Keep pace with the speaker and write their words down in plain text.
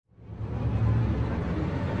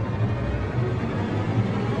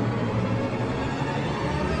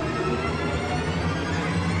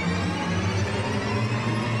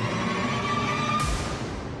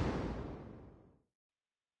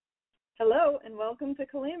Hello, and welcome to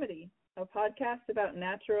Calamity, a podcast about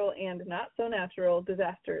natural and not so natural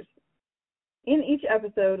disasters. In each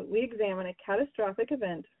episode, we examine a catastrophic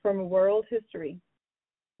event from world history.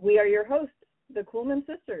 We are your hosts, the Kuhlman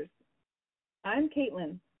Sisters. I'm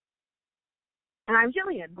Caitlin. And I'm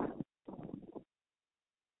Jillian.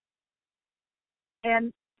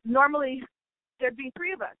 And normally there'd be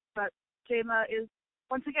three of us, but Jayma is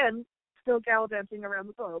once again still gallivanting around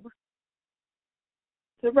the globe.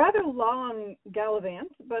 It's a rather long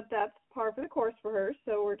gallivant, but that's par for the course for her.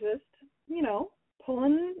 So we're just,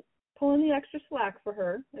 pulling the extra slack for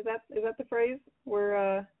her. Is that the phrase?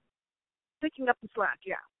 We're picking up the slack,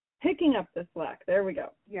 yeah. Picking up the slack. There we go.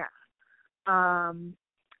 Yeah.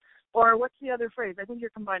 Or what's the other phrase? I think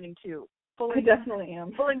you're combining two. I definitely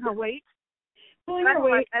am. Pulling her weight. Pulling her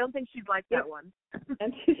weight. I don't think she'd like that one.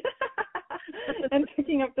 And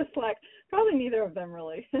picking up the slack. Probably neither of them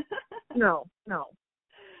really. No.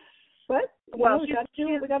 But we got to do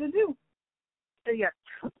what we got to do. Yes.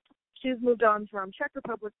 She's moved on from Czech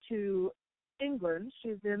Republic to England.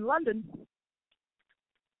 She's in London.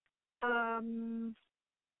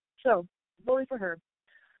 So, bully for her.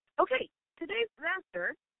 Okay, today's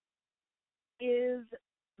disaster is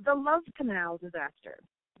the Love Canal disaster.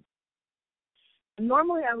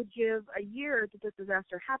 Normally I would give a year that this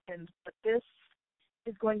disaster happened, but this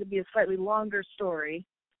is going to be a slightly longer story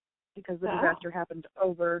because the disaster happened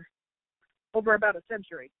over about a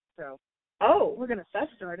century. So we're going to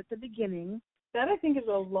start at the beginning. That, I think, is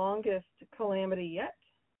the longest calamity yet.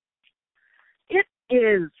 It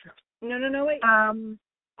is. No, wait.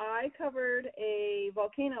 I covered a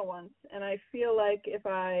volcano once, and I feel like if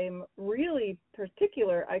I'm really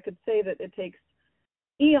particular, I could say that it takes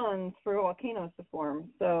eons for volcanoes to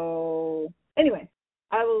form. So, anyway,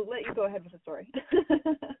 I will let you go ahead with the story.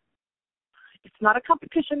 It's not a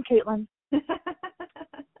competition, Caitlin.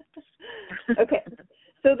 Okay,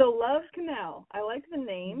 so the Love Canal. I like the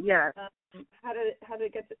name. Yes. How did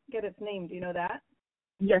it get its name? Do you know that?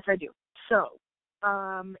 Yes, I do. So,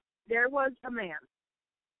 there was a man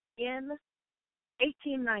in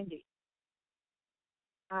 1890.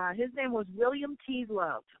 His name was William T.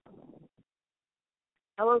 Love.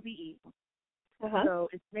 Love. So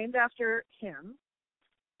it's named after him.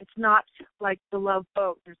 It's not like the Love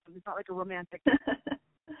Boat. It's not like a romantic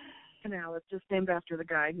canal. It's just named after the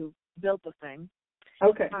guy who built the thing.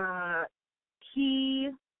 Okay. He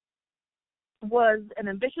was an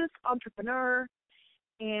ambitious entrepreneur,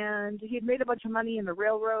 and he had made a bunch of money in the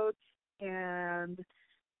railroads, and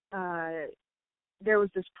there was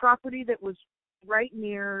this property that was right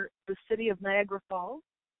near the city of Niagara Falls,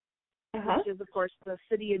 which is, of course, the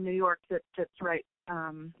city in New York that sits right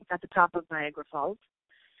at the top of Niagara Falls.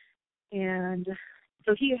 And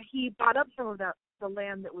so he bought up some of the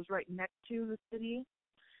land that was right next to the city,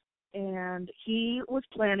 and he was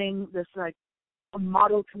planning this like a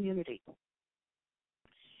model community.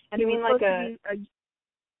 And you mean like a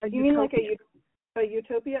you mean like a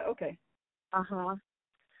utopia? Okay.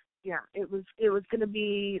 Yeah, it was going to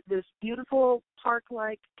be this beautiful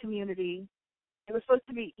park-like community. It was supposed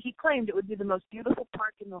to be. He claimed it would be the most beautiful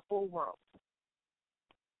park in the whole world,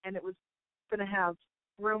 and it was going to have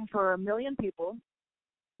room for 1 million people.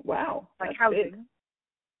 Wow, like housing. Big.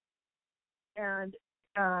 And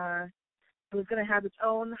it was going to have its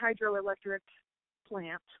own hydroelectric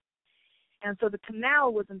plant. And so the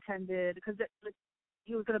canal was intended, because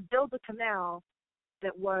he was going to build a canal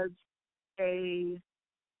that would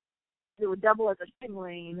double as a shipping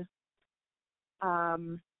lane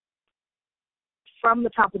from the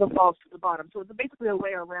top of the falls to the bottom. So it's basically a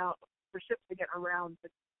way around for ships to get around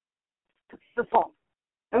the falls.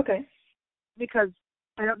 Okay. Because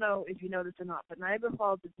I don't know if you know this or not, but Niagara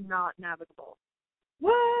Falls is not navigable.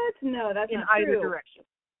 What? No, that's in not either true. Direction.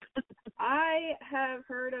 I have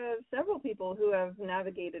heard of several people who have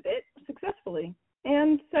navigated it successfully,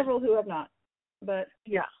 and several who have not. But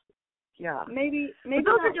yeah. Maybe but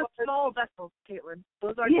those are just small vessels, Caitlin.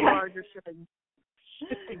 Those aren't larger shipping.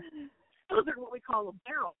 Those are what we call a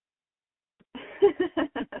barrel.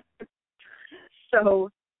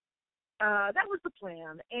 So that was the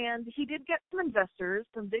plan, and he did get some investors.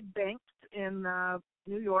 Some big banks in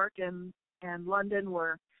New York and London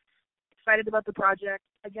were excited about the project.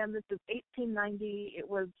 Again, this is 1890. It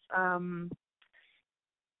was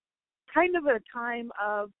kind of a time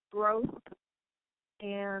of growth,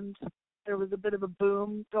 and there was a bit of a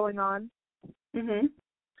boom going on. Mm-hmm.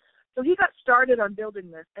 So he got started on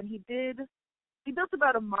building this, and he built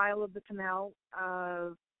about a mile of the canal,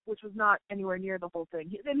 which was not anywhere near the whole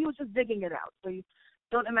thing. And he was just digging it out. So you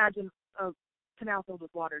don't imagine a canal filled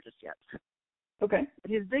with water just yet. Okay.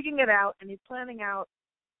 But he's digging it out, and he's planning out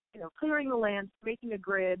clearing the land, making a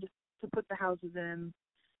grid to put the houses in.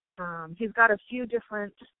 He's got a few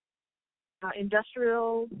different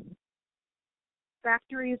industrial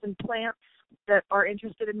factories and plants that are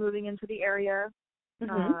interested in moving into the area.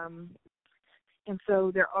 Mm-hmm. And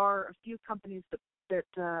so there are a few companies that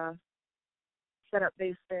set up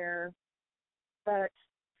base there. But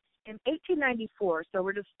in 1894, so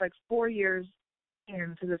we're just like 4 years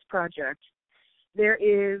into this project, there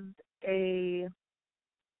is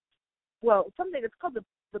something that's called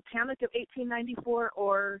the Panic of 1894,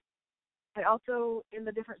 or I also, in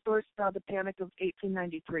the different sources, saw the Panic of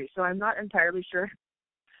 1893. So I'm not entirely sure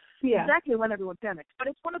exactly when everyone panicked, but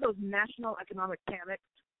it's one of those national economic panics.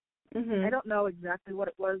 Mm-hmm. I don't know exactly what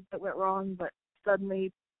it was that went wrong, but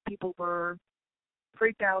suddenly people were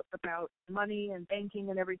freaked out about money and banking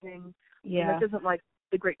and everything. Yeah. And this isn't like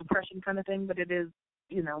the Great Depression kind of thing, but it is,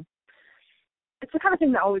 it's the kind of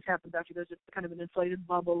thing that always happens after there's just kind of an inflated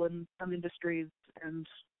bubble in some industries, and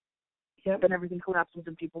then everything collapses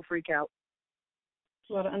and people freak out.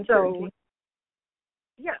 A lot of uncertainty.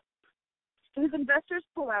 So his investors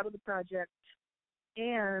pull out of the project,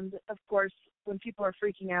 and of course, when people are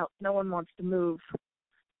freaking out, no one wants to move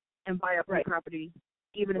and buy up the property,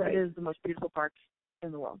 even if it is the most beautiful park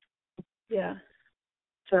in the world. Yeah.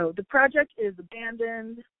 So the project is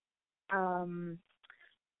abandoned.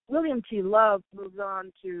 William T. Love moves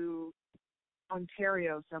on to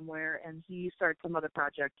Ontario somewhere, and he starts some other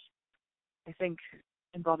project, I think,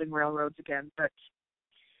 involving railroads again. But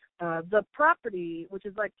the property, which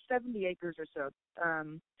is like 70 acres or so,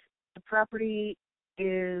 the property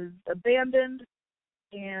is abandoned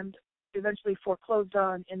and eventually foreclosed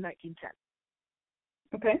on in 1910.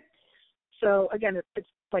 Okay. So again, it's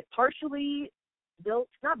like partially built,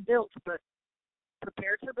 not built, but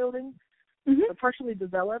prepared for building, but partially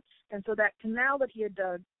developed. And so that canal that he had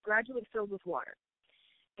dug gradually filled with water.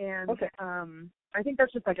 And I think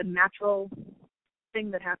that's just like a natural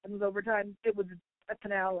thing that happens over time. It was a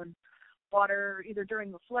canal, and water, either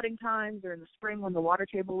during the flooding times or in the spring when the water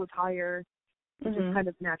table was higher, just kind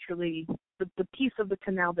of naturally, the piece of the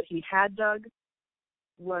canal that he had dug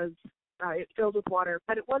was, it filled with water,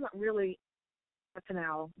 but it wasn't really a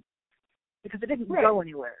canal because it didn't go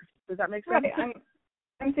anywhere. Does that make sense? Right.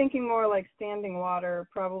 I'm thinking more like standing water,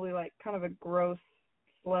 probably like kind of a gross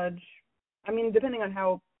sludge. I mean, depending on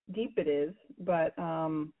how deep it is, but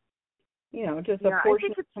just a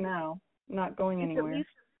portion of the canal, not going anywhere.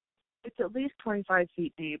 It's at least 25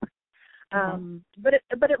 feet deep. But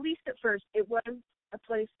at least at first, it was a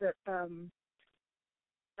place that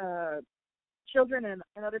children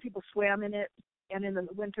and other people swam in it, and in the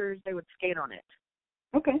winters they would skate on it.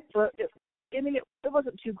 Okay. So it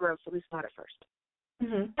wasn't too gross, at least not at first.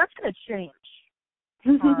 That's going to change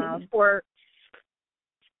for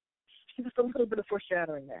just a little bit of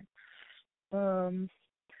foreshadowing there.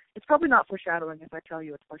 It's probably not foreshadowing if I tell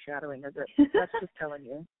you it's foreshadowing, is it? That's just telling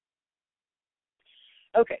you.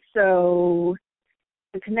 Okay, so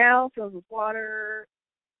the canal fills with water,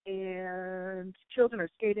 and children are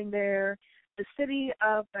skating there. The city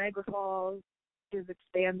of Niagara Falls is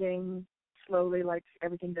expanding slowly, like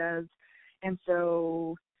everything does. And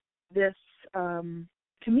so this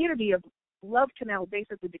community of Love Canal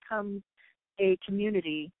basically becomes a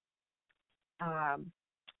community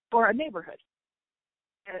or a neighborhood.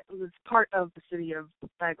 It was part of the city of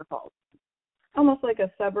Niagara Falls. Almost like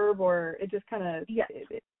a suburb, or it just kind of,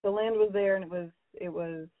 the land was there and it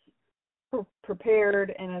was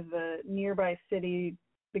prepared, and as the nearby city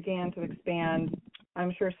began to expand,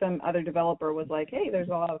 I'm sure some other developer was like, hey, there's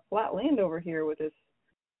a lot of flat land over here with this,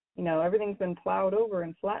 everything's been plowed over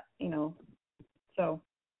and flat, so,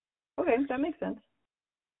 okay, that makes sense.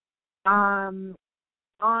 On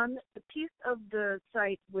the piece of the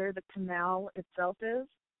site where the canal itself is,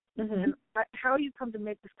 and how you come to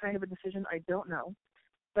make this kind of a decision, I don't know.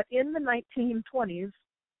 But in the 1920s,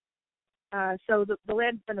 so the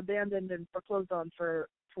land's been abandoned and foreclosed on for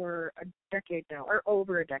a decade now, or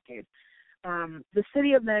over a decade. The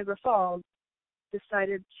city of Niagara Falls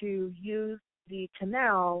decided to use the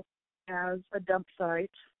canal as a dump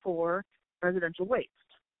site for residential waste.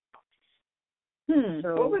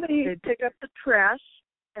 So what were they'd pick up the trash,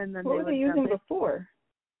 and then what were they using before?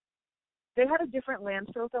 They had a different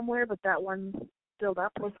landfill somewhere, but that one filled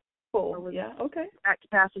up. Was full. Was okay. At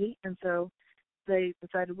capacity, and so they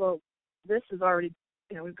decided, well, this is already,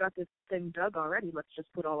 we've got this thing dug already. Let's just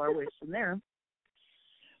put all our waste in there.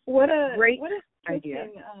 What a great idea!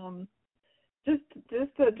 Just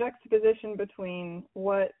a juxtaposition between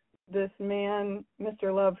what this man,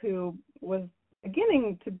 Mr. Love, who was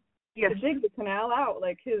beginning to dig the canal out,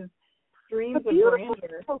 like his dreams of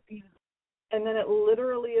grandeur. And then it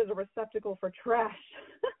literally is a receptacle for trash.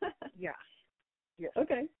 Yeah. Yes.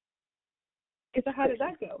 Okay. So how did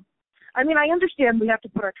that go? I mean, I understand we have to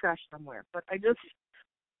put our trash somewhere, but I just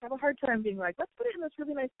have a hard time being like, let's put it in this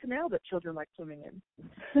really nice canal that children like swimming in.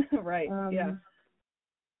 Right. Yeah.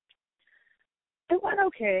 It went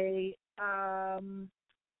okay.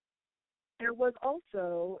 There was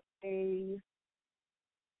also a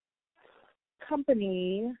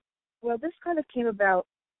company. Well, this kind of came about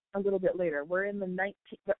a little bit later. We're in the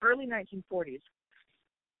early 1940s.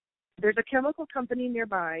 There's a chemical company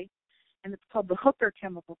nearby, and it's called the Hooker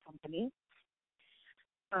Chemical Company.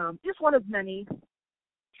 Just one of many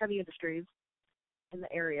heavy industries in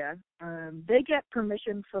the area. They get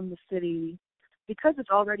permission from the city because it's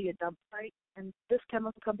already a dump site, and this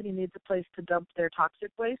chemical company needs a place to dump their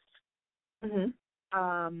toxic waste. Mhm.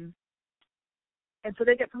 And so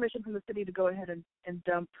they get permission from the city to go ahead and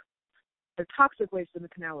dump their toxic waste in the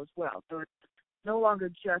canal as well. So it's no longer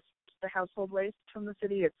just the household waste from the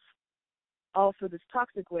city, it's also this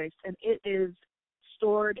toxic waste, and it is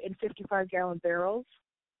stored in 55-gallon barrels.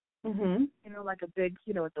 Mhm. You know, like a big,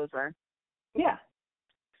 you know what those are. Yeah.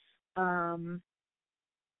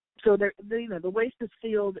 So the waste is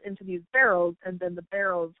sealed into these barrels, and then the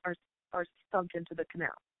barrels are sunk into the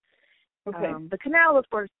canal. Okay. The canal, of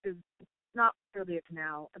course, is not really a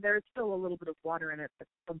canal. There is still a little bit of water in it at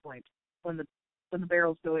some point when the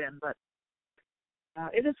barrels go in, but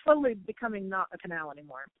it is slowly becoming not a canal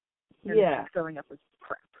anymore. And filling up with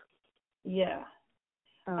crap. Yeah.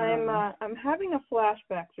 I'm having a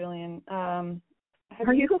flashback, Jillian.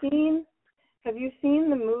 Have you seen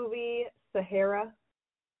the movie Sahara?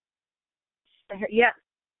 Yes.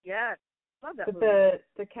 Yeah. Love that movie.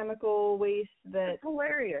 The chemical waste that. It's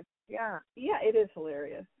hilarious. Yeah. Yeah, it is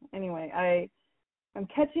hilarious. Anyway, I'm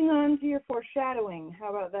catching on to your foreshadowing. How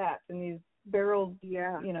about that? And these barreled,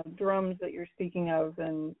 drums that you're speaking of,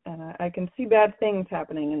 and I can see bad things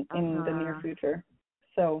happening in the near future.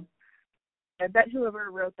 So, I bet whoever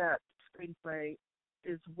wrote that screenplay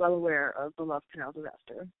is well aware of the Love Canal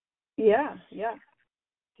disaster. Yeah.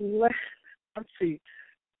 Let's see.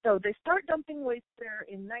 So they start dumping waste there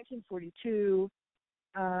in 1942.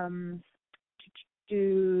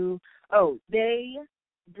 They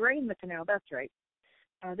drain the canal. That's right.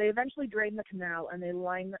 They eventually drain the canal and they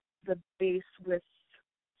line the base with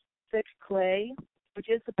thick clay, which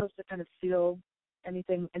is supposed to kind of seal any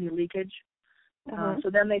leakage. So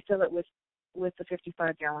then they fill it with the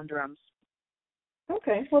 55-gallon drums.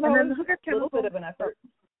 Okay. Well, that was a little bit of an effort.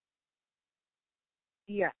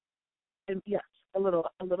 Yeah. Yes, a little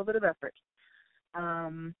bit of effort.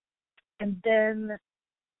 And then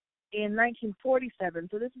in 1947,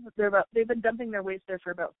 so they've been dumping their waste there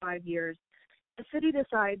for about 5 years. The city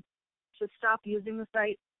decides to stop using the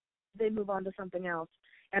site. They move on to something else.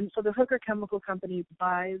 And so the Hooker Chemical Company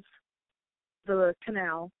buys the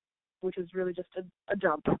canal, which is really just a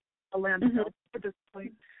dump, a landfill at this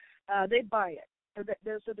point. They buy it.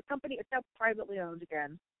 So the company, it's now privately owned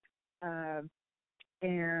again.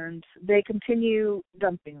 And they continue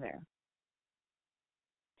dumping there.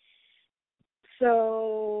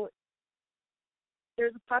 So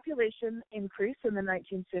there's a population increase in the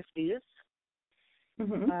 1950s.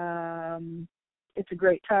 It's a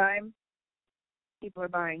great time. People are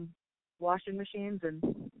buying washing machines and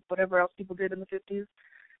whatever else people did in the 50s.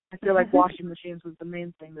 I feel like washing machines was the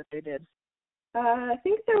main thing that they did. I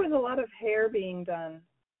think there was a lot of hair being done.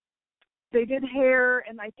 They did hair,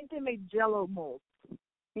 and I think they made Jell-O molds.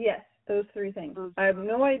 Yes, those three things. I have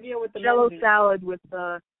no idea what the Jell-O salad with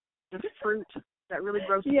the fruit, that really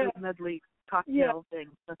gross fruit medley cocktail thing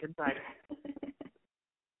stuck inside.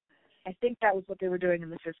 I think that was what they were doing in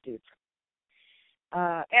the 50s.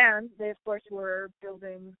 And they, of course, were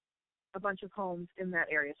building a bunch of homes in that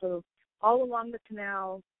area. So all along the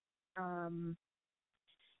canal,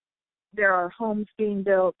 there are homes being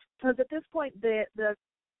built. Because at this point, the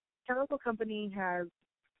chemical company has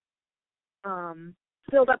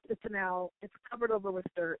filled up the canal. It's covered over with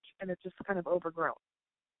dirt, and it's just kind of overgrown.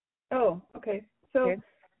 Oh, okay. So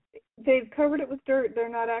they've covered it with dirt. They're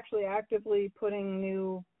not actually actively putting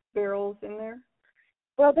new barrels in there?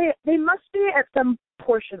 Well, they must be at some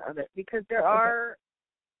portion of it, because there are,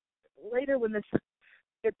 later when this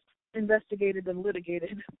gets investigated and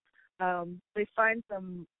litigated, they find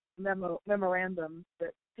some memorandum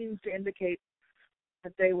that seems to indicate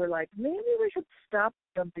that they were like, maybe we should stop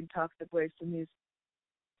dumping toxic waste in these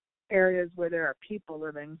areas where there are people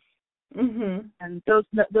living. And those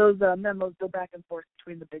memos go back and forth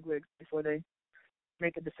between the bigwigs before they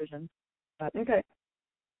make a decision. But,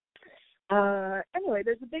 anyway,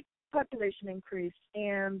 there's a big population increase,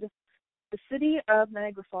 and the city of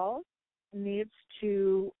Niagara Falls needs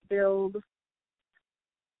to build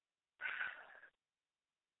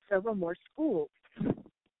several more schools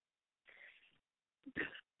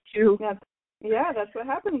to. Yeah, that's what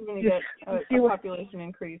happens when you get a population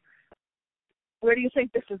increase. Where do you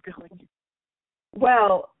think this is going?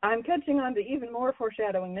 Well, I'm catching on to even more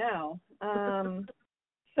foreshadowing now.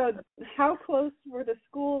 So how close were the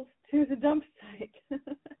schools to the dump site?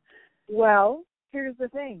 Well, here's the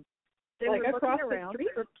thing. They like were looking around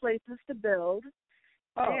for places to build,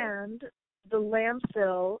 and the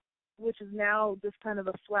landfill, which is now this kind of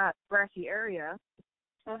a flat, grassy area,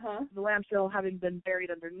 the landfill having been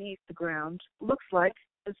buried underneath the ground, looks like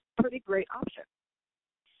it's a pretty great option.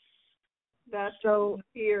 That's so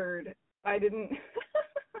weird. I didn't.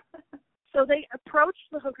 So they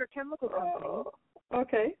approached the Hooker Chemical Company. Oh,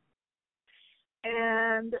 okay.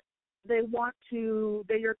 And they want to.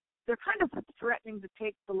 They're kind of threatening to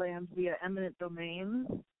take the land via eminent domain.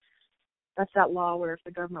 That's that law where if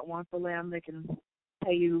the government wants the land, they can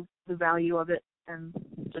pay you the value of it and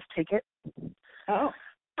just take it. Oh.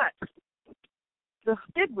 But the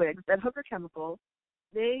bigwigs at Hooker Chemical,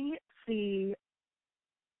 they see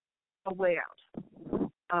a way out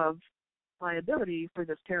of liability for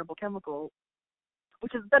this terrible chemical,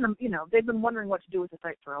 which has been, they've been wondering what to do with the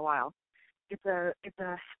site for a while. It's a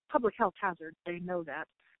public health hazard. They know that,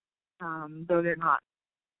 though they're not,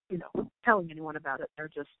 telling anyone about it. They're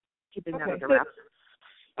just keeping that under wraps.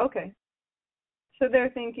 Okay. So they're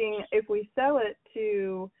thinking if we sell it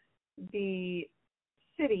to the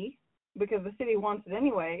city, because the city wants it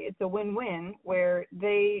anyway, it's a win-win where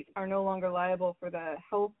they are no longer liable for the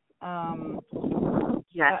health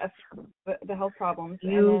the health problems,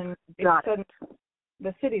 and then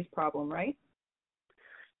the city's problem, right?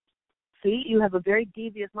 See, you have a very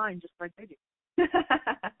devious mind, just like they do.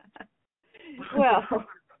 Well,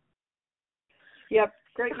 yep,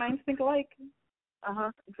 great minds think alike.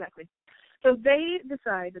 Exactly. So they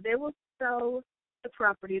decide that they will sell the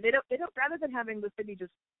property. They don't. Rather than having the city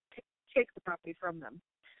just take the property from them,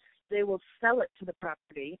 they will sell it to the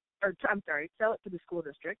sell it to the school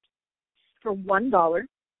district for $1.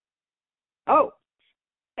 Oh.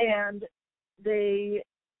 And they,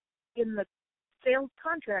 in the sales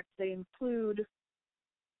contract, they include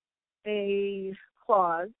a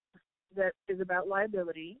clause that is about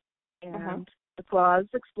liability, and the clause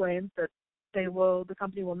explains that the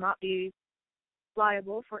company will not be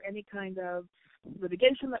liable for any kind of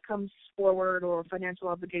litigation that comes forward or financial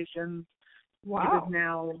obligations. Wow. It is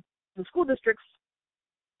now the school district's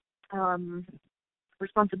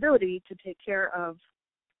responsibility to take care of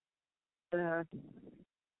the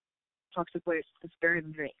toxic waste that's buried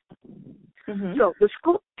underneath. So the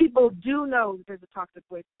school people do know that there's a toxic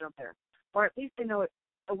waste dump there, or at least they know it's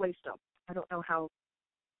a waste dump. I don't know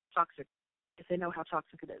if they know how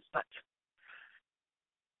toxic it is, but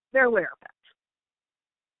they're aware of that.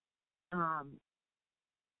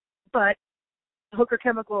 But Hooker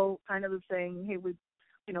Chemical kind of is saying, hey,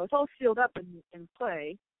 it's all sealed up in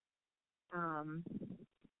clay, and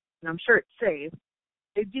I'm sure it's safe.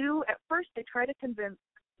 They do, at first, they try to convince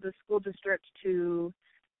the school district to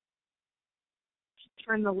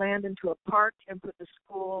turn the land into a park and put the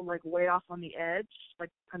school, way off on the edge,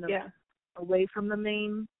 kind of away from the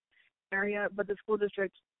main area, but the school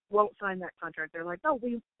district won't sign that contract. They're like, no,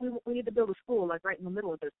 we need to build a school, right in the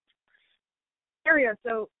middle of this area,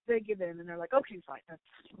 so they give in, and they're like, okay, fine, that's,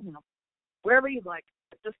 wherever you'd like,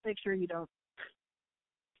 but just make sure you don't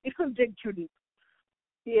dig too deep.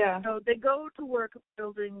 Yeah. So they go to work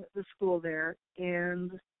building the school there,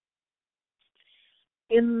 and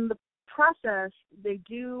in the process, they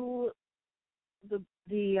do the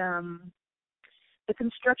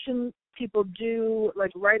construction people do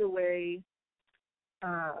right away,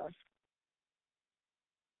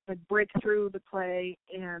 break through the clay,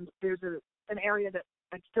 and there's an area that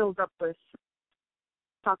fills up with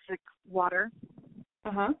toxic water.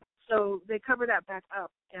 So they cover that back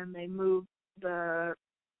up, and they move the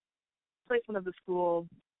placement of the school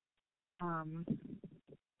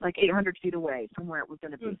 800 feet away from where it was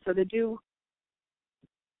going to be. So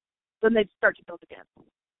then they start to build again.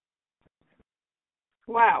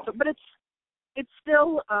 Wow. So, but it's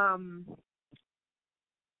still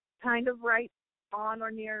kind of right on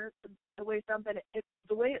or near the waste dump, and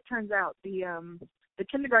the way it turns out, the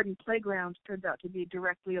kindergarten playground turns out to be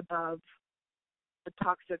directly above the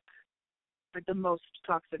toxic, the most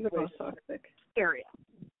toxic waste area.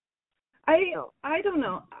 I don't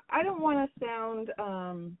know. I don't want to sound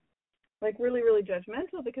really, really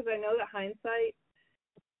judgmental, because I know that hindsight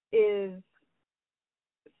is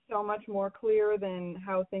so much more clear than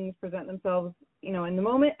how things present themselves, you know, in the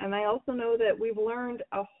moment. And I also know that we've learned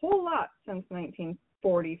a whole lot since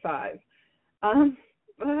 1945.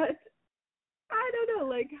 But I don't know,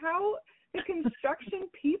 like how the construction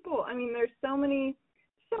people, I mean, there's so many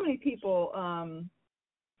people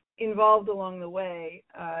involved along the way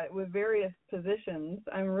with various positions.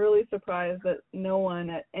 I'm really surprised that no one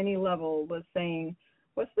at any level was saying,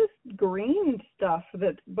 what's this green stuff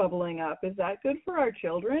that's bubbling up? Is that good for our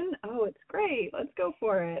children? Oh, it's great. Let's go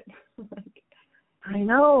for it. I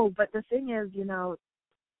know, but the thing is, you know,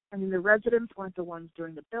 I mean, the residents weren't the ones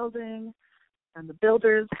doing the building, and the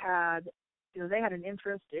builders had, you know, they had an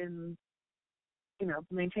interest in, you know,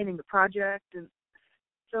 maintaining the project. And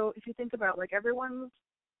so if you think about, like, everyone's,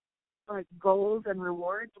 like, goals and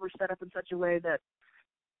rewards were set up in such a way that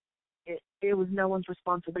it was no one's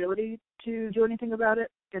responsibility to do anything about it.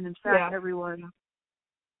 And in fact, everyone,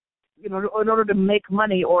 you know, in order to make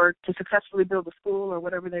money or to successfully build a school or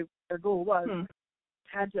whatever their goal was,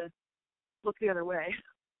 had to look the other way.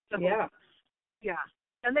 So, yeah.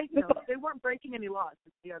 And they, you know, they weren't breaking any laws.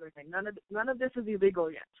 That's the other thing. None of this is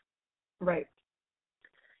illegal yet. Right.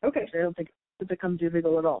 Okay. I don't think it becomes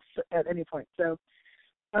illegal at all at any point. So,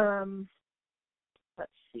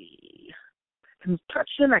 let's see.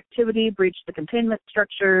 Construction activity breached the containment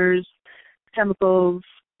structures, chemicals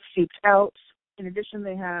seeped out. In addition,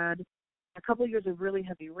 they had a couple of years of really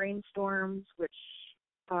heavy rainstorms, which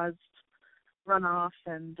caused runoff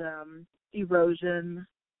and erosion.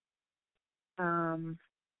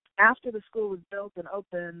 After the school was built and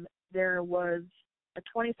open, there was a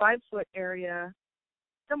 25-foot area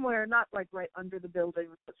somewhere, not like right under the building,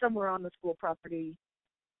 but somewhere on the school property,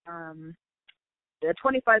 a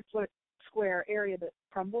 25-foot square area that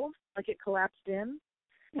crumbled, like it collapsed in.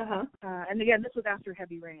 And again, this was after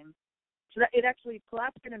heavy rain. So that it actually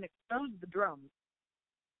collapsed in and exposed the drums.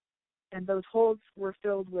 And those holes were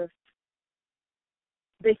filled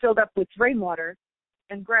up with rainwater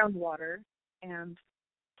and groundwater. And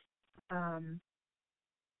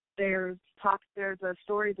there's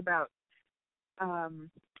stories about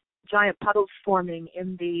giant puddles forming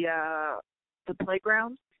in the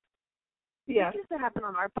playground. Yeah. It used to happen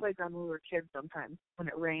on our playground when we were kids sometimes, when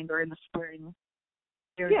it rained or in the spring.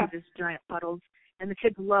 There would be these giant puddles, and the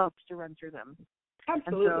kids loved to run through them.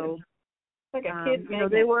 Absolutely. And so, like a kid you know,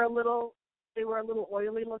 they were a little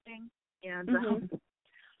oily looking, and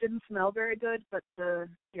didn't smell very good, but the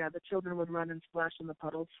children would run and splash in the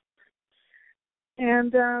puddles.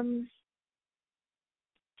 And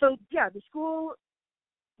so the school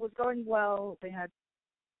was going well. They had,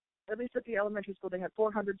 at least at the elementary school, they had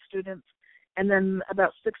 400 students, and then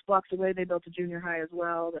about 6 blocks away they built a junior high as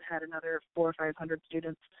well that had another 400 or 500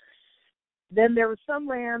 students. Then there was some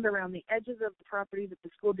land around the edges of the property that the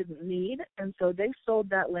school didn't need, and so they sold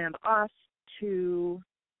that land off to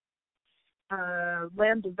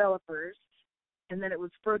land developers, and then it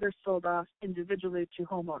was further sold off individually to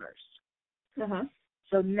homeowners.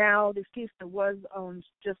 So now this piece that was owned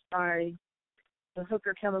just by the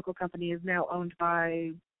Hooker Chemical Company is now owned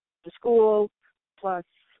by the school plus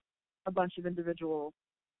a bunch of individual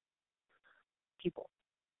people.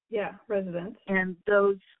 Yeah, residents. And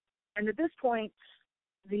at this point,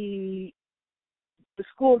 the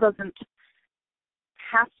school doesn't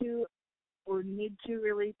have to or need to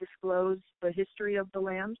really disclose the history of the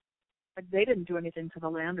land. Like, they didn't do anything to the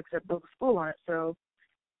land except build a school on it. So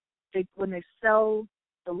when they sell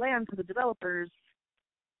the land to the developers,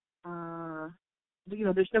 you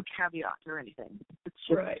know, there's no caveat or anything. It's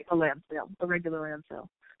just a land sale, a regular land sale.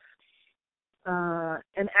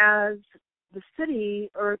 And as the city,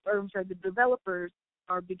 the developers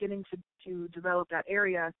are beginning to develop that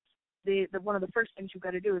area, one of the first things you've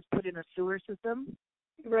got to do is put in a sewer system.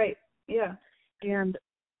 Right. Yeah. And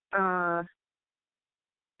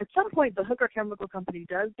at some point, the Hooker Chemical Company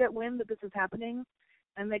does get wind that this is happening,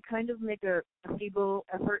 and they kind of make a feeble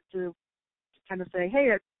effort to kind of say,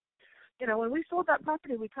 hey, you know, when we sold that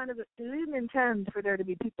property, we didn't intend for there to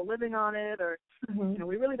be people living on it, or, you know,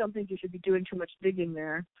 we really don't think you should be doing too much digging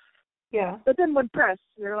there. Yeah. But then when pressed,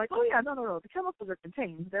 they're like, oh, yeah, no, the chemicals are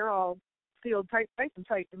contained. They're all sealed tight and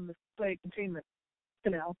tight in the clay containment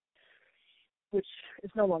canal, which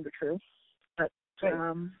is no longer true. But,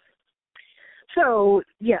 so,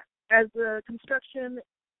 yeah, as the construction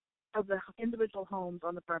of the individual homes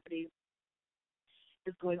on the property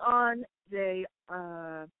is going on, they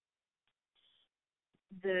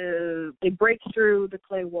break through the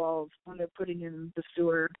clay walls when they're putting in the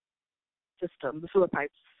sewer system, the sewer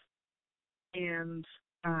pipes, and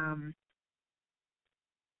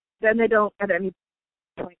then they don't at any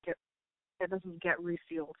point it doesn't get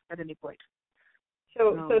resealed at any point.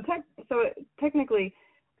 So technically,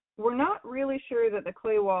 we're not really sure that the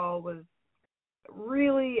clay wall was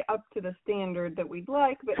really up to the standard that we'd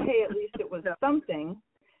like, but hey, at least it was something.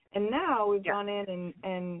 And now we've gone in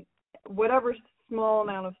and whatever small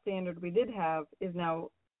amount of standard we did have is now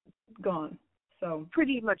gone. So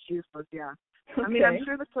pretty much useless, yeah. Okay. I mean, I'm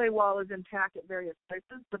sure the clay wall is intact at various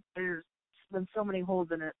places, but there's been so many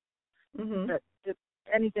holes in it that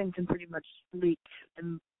anything can pretty much leak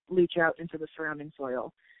and leach out into the surrounding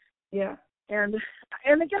soil. Yeah. And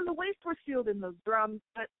again, the waste was sealed in those drums,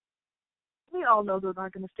 but we all know those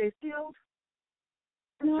aren't going to stay sealed.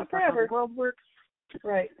 Not forever. How the world works.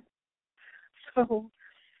 Right. So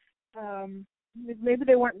maybe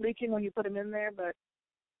they weren't leaking when you put them in there, but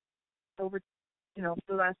over,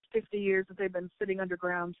 the last 50 years that they've been sitting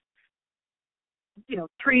underground,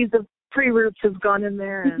 tree roots have gone in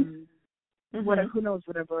there, and who knows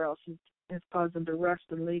whatever else has caused them to rust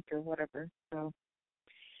and leak or whatever. So,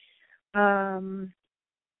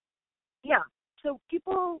 so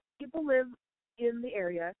people live in the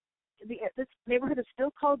area. This neighborhood is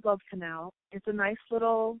still called Love Canal. It's a nice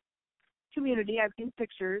little community. I've seen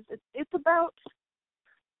pictures. It's about,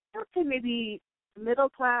 I would say maybe middle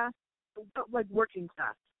class, but like working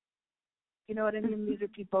class. You know what I mean? These are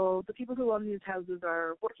the people who own these houses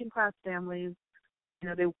are working class families.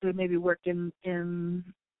 They maybe work in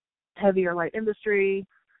heavy or light industry.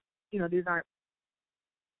 These aren't,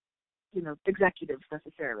 executives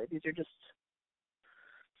necessarily. These are just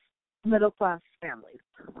middle class families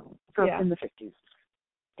in the 50s.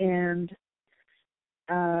 And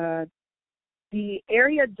the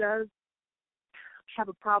area does have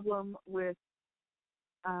a problem with,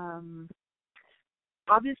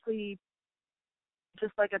 obviously,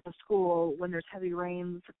 just like at the school, when there's heavy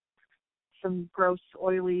rains, some gross,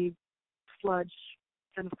 oily sludge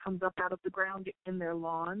kind of comes up out of the ground in their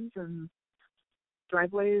lawns and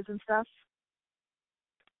driveways and stuff.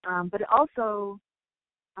 But also,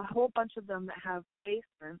 a whole bunch of them that have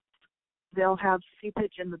basements, they'll have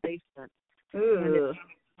seepage in the basement. Ooh. And it's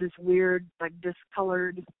this weird, like,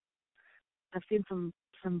 discolored. I've seen some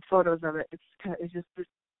photos of it. It's just this.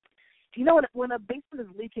 When a basement is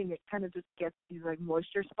leaking, it kind of just gets these like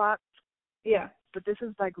moisture spots. Yeah. But this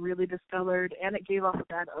is like really discolored, and it gave off a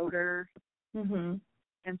bad odor. Mhm.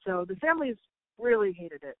 And so the families really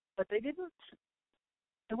hated it, but they didn't.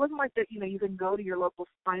 It wasn't like that. You can go to your local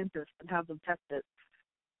scientist and have them test it.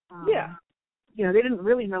 They didn't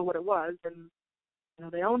really know what it was, and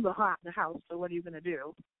they owned the house. So what are you going to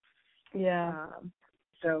do? Yeah.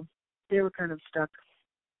 So they were kind of stuck.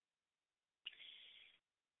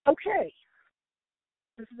 Okay.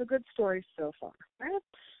 This is a good story so far, right?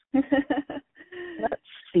 Let's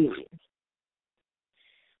see.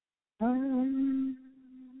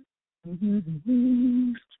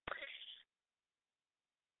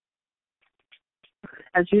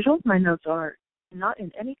 As usual, my notes are not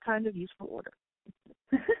in any kind of useful order.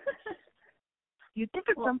 You'd think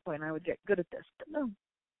at some point I would get good at this, but no.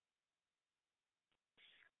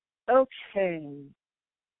 Okay.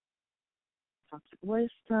 Toxic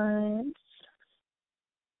waste science.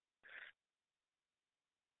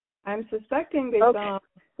 I'm suspecting based on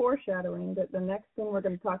foreshadowing that the next thing we're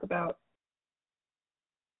going to talk about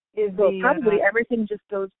is probably everything just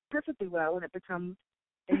goes perfectly well and it becomes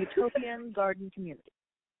a utopian garden community.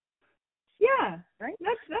 Yeah, right.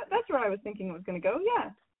 That's where I was thinking it was going to go.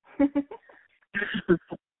 Yeah.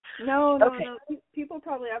 No. People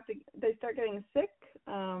probably they start getting sick.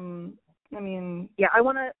 Yeah, I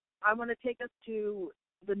want to take us to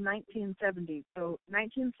the 1970s. So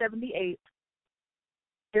 1978.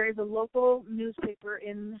 There is a local newspaper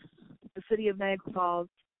in the city of Niagara Falls,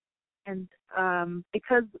 and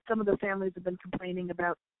because some of the families have been complaining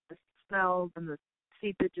about the smells and the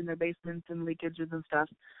seepage in their basements and leakages and stuff,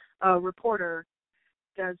 a reporter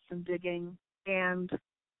does some digging and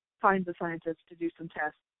finds a scientist to do some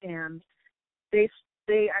tests, and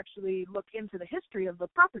they actually look into the history of the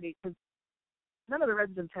property because none of the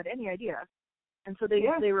residents had any idea, and so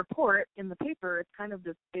they report in the paper. It's kind of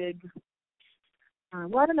this big. I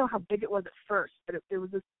don't know how big it was at first, but it was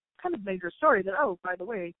this kind of major story that, by the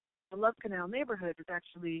way, the Love Canal neighborhood is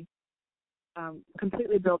actually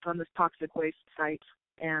completely built on this toxic waste site,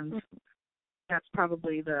 and that's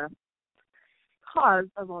probably the cause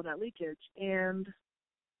of all that leakage. And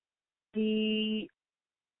the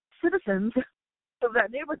citizens of that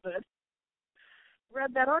neighborhood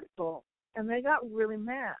read that article, and they got really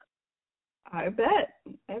mad. I bet.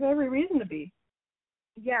 I have every reason to be.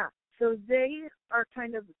 Yeah. So they are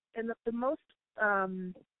kind of, and the most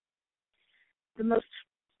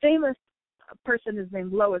famous person is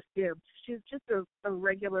named Lois Gibbs. She's just a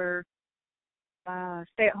regular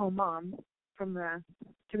stay-at-home mom from the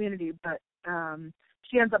community, but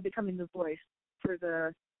she ends up becoming the voice for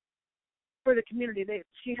the community.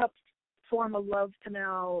 She helped form a Love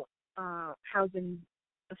Canal housing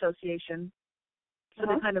association. So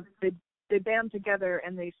they band together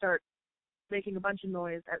and they start making a bunch of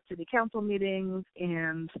noise at city council meetings,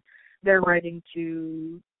 and they're writing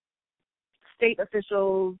to state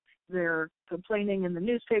officials. They're complaining in the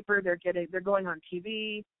newspaper. They're going on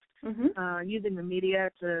TV, using the media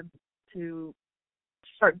to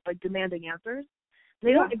start demanding answers.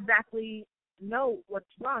 They don't exactly know what's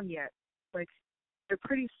wrong yet. They're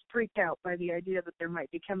pretty freaked out by the idea that there might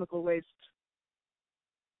be chemical waste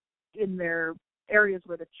in their areas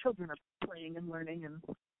where the children are playing and learning and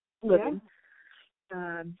living.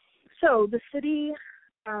 Yeah. So the city,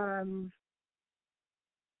 I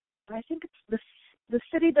think it's the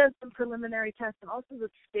city does some preliminary tests, and also the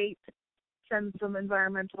state sends some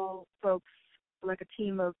environmental folks, like a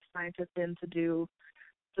team of scientists, in to do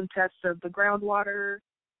some tests of the groundwater,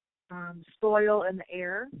 soil, and the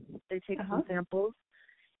air. They take some samples,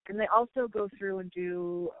 and they also go through and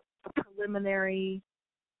do a preliminary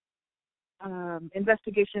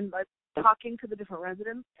investigation, like talking to the different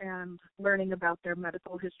residents and learning about their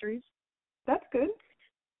medical histories. That's good.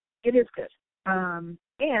 It is good.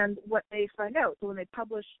 And what they find out, so when they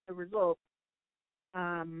publish the results,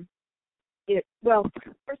 first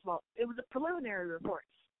of all, it was a preliminary report.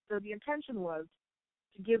 So the intention was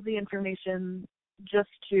to give the information just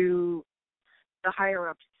to the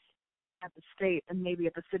higher-ups at the state and maybe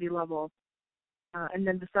at the city level, and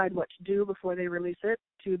then decide what to do before they release it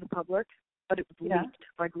to the public. But it was leaked,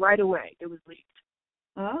 right away. It was leaked.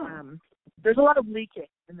 Oh. There's a lot of leaking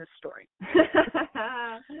in this story.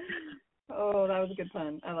 Oh, that was a good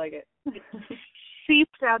pun. I like it.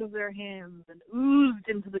 Seeped out of their hands and oozed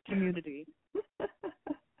into the community.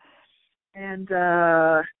 And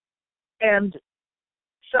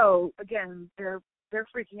so again, they're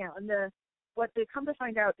freaking out. And what they come to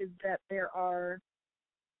find out is that there are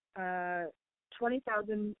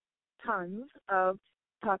 20,000 tons of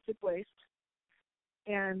toxic waste,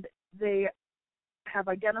 and they have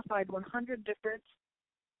identified 100 different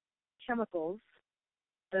chemical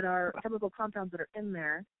compounds that are in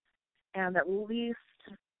there, and at least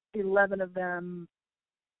 11 of them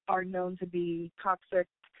are known to be toxic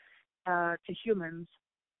to humans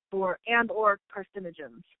or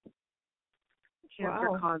carcinogens,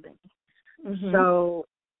 cancer causing. Mm-hmm. So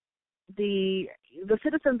the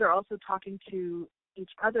citizens are also talking to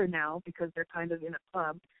each other now because they're kind of in a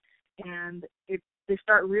club, and they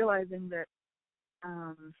start realizing that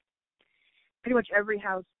pretty much every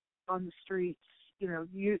house on the streets,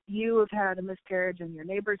 you have had a miscarriage, and your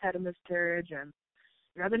neighbor's had a miscarriage, and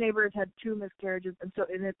your other neighbor has had 2 miscarriages, and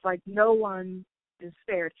it's like no one is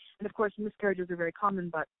spared. And of course, miscarriages are very common,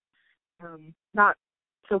 but not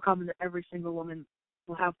so common that every single woman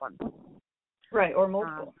will have one. Right, or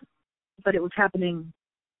multiple. But it was happening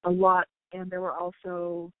a lot, and there were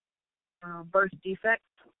also birth defects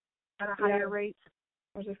at a higher rate.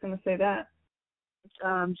 I was just going to say that.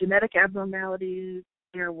 Genetic abnormalities.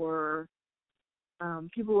 There were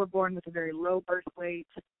people were born with a very low birth weight,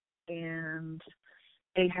 and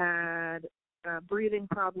they had breathing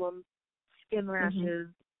problems, skin rashes,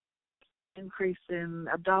 increase in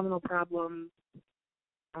abdominal problems,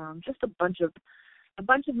 just a bunch of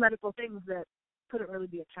medical things that couldn't really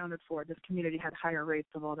be accounted for. This community had higher rates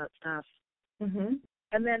of all that stuff. Mm-hmm.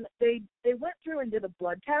 And then they went through and did a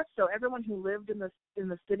blood test. So everyone who lived in the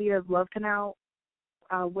city of Love Canal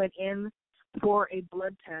went in for a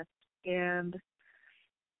blood test, and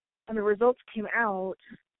the results came out.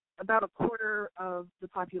 About a quarter of the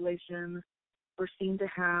population were seen to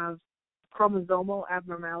have chromosomal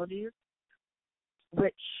abnormalities,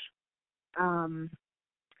 which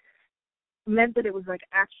meant that it was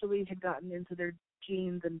actually had gotten into their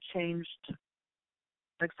genes and changed,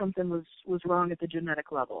 something was wrong at the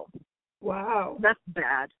genetic level. Wow. That's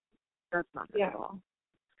bad. That's not good at all.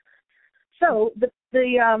 So the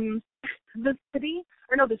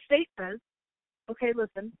state says, okay,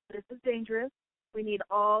 listen, this is dangerous. We need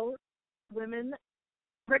all women,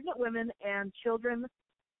 pregnant women and children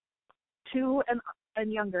 2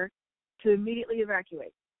 and younger to immediately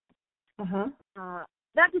evacuate.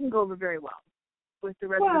 That didn't go over very well with the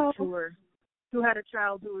residents who had a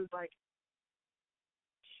child who was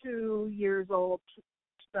 2 years old,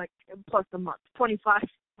 plus a month, 25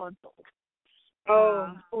 months old.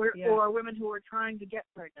 Or women who were trying to get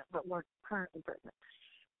pregnant but weren't currently pregnant.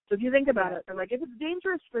 So if you think about it, they're if it's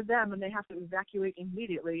dangerous for them and they have to evacuate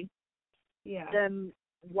immediately, then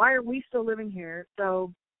why are we still living here?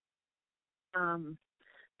 So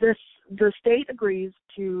the state agrees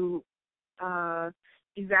to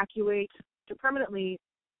evacuate, to permanently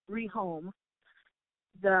rehome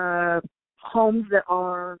the homes that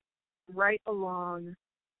are right along,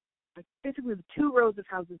 like basically the 2 rows of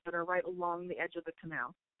houses that are right along the edge of the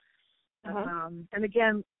canal. And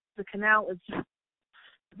again, the canal is just,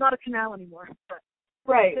 it's not a canal anymore, but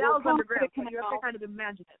right. the canal is underground, so you have to kind of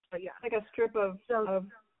imagine it. But yeah, like a strip of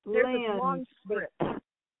there's land, this long strip.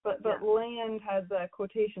 But land has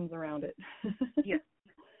quotations around it. Yeah.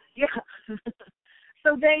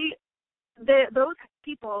 So those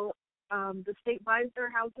people, the state buys their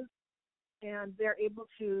houses, and they're able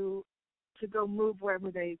to go move wherever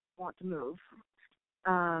they want to move.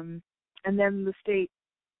 And then the state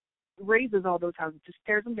razes all those houses, just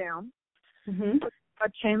tears them down, puts a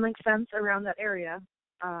chain link fence around that area.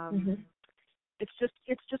 It's just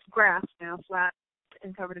grass now, flat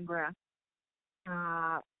and covered in grass.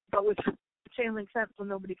 But with chain link fence, so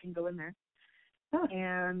nobody can go in there. Huh.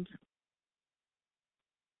 And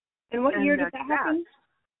what year did that happen?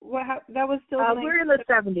 That was still. We're in the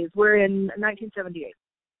 70s. We're in 1978.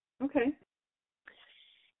 Okay.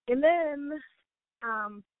 And then,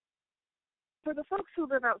 for the folks who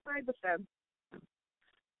live outside the fence,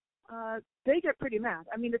 they get pretty mad.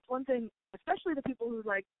 I mean, it's one thing, especially the people who,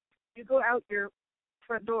 like, you go out your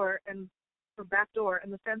front door or back door,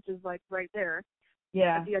 and the fence is, like, right there.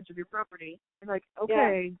 Yeah. At the edge of your property. And like,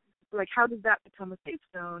 okay, like, how does that become a safe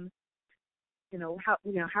zone? How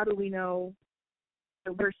do we know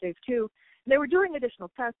that we're safe too? And they were doing additional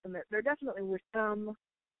tests, and there definitely were there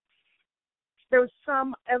was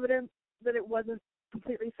some evidence that it wasn't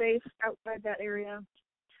completely safe outside that area.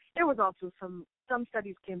 There was also some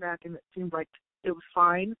studies came back, and it seemed like it was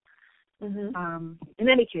fine. In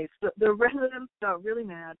any case, the residents got really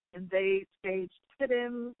mad, and they staged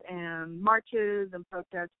sit-ins and marches and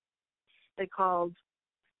protests. They called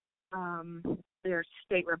their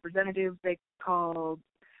state representatives. They called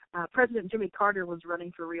President Jimmy Carter was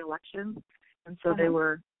running for re-election, and so they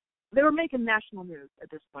were making national news at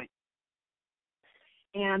this point.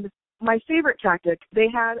 And my favorite tactic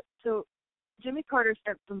so Jimmy Carter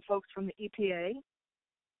sent some folks from the EPA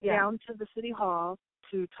down to the city hall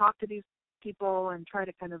to talk to these people and try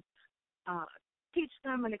to kind of teach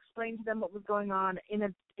them and explain to them what was going on in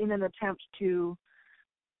an attempt to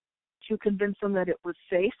convince them that it was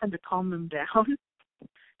safe and to calm them down.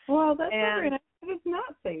 Well, that's not very nice. It's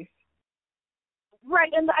not safe.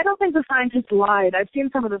 Right, and I don't think the scientists lied. I've seen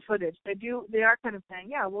some of the footage. They are kind of saying,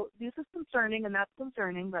 yeah, well, this is concerning and that's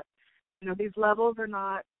concerning, but these levels are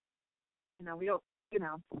not, we don't,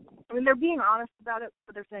 I mean, they're being honest about it,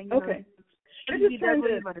 but they're saying, okay. It's be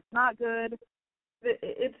deadly, but it's not good.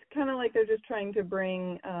 It's kind of like they're just trying to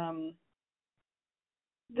bring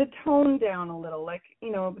the tone down a little. Like,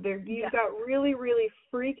 you've got really, really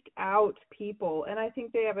freaked out people, and I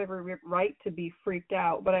think they have every right to be freaked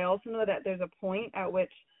out. But I also know that there's a point at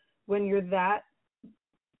which, when you're that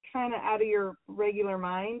kind of out of your regular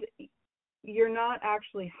mind, you're not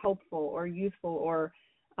actually helpful or useful or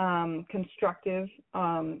constructive.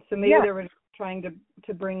 So maybe they were trying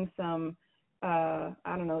to bring some, I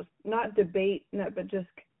don't know, not debate, but just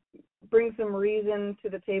bring some reason to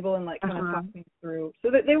the table and kind of talk things through. So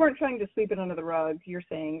that they weren't trying to sweep it under the rug. You're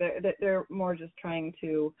saying they're more just trying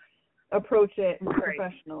to approach it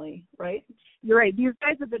professionally, right? You're right. These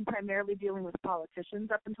guys have been primarily dealing with politicians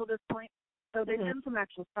up until this point, so they send some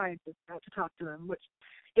actual scientists out to talk to them, which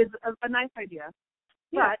is a nice idea.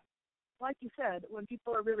 Yeah. But like you said, when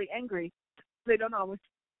people are really angry, they don't always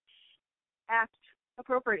act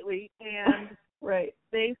appropriately, and right.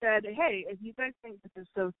 They said, hey, if you guys think this is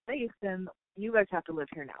so safe, then you guys have to live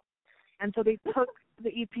here now. And so they took the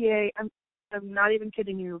EPA, I'm not even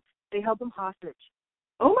kidding you, they held them hostage.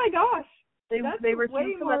 Oh my gosh. They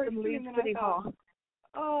refused to let them leave City Hall.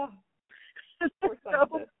 Oh.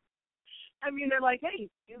 So, I mean, they're like, hey,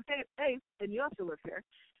 you say it's safe, then you have to live here.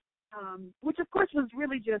 Which, of course, was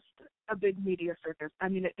really just a big media circus. I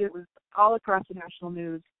mean, it was all across the national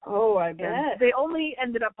news. Oh, I bet. And they only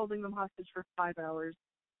ended up holding them hostage for 5 hours.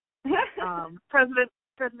 President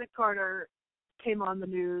Carter came on the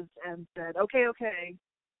news and said, okay,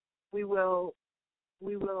 we will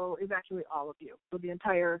evacuate all of you. So the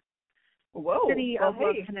entire city of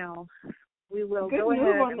Love Canal. We will go ahead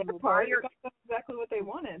and we'll buy your... That's exactly what they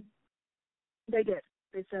wanted. They did.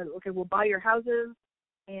 They said, okay, we'll buy your houses,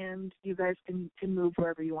 and you guys can move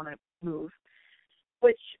wherever you want to move.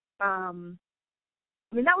 Which, I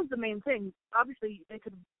mean, that was the main thing. Obviously,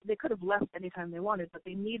 they could have left anytime they wanted, but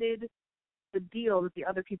they needed the deal that the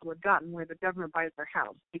other people had gotten, where the government buys their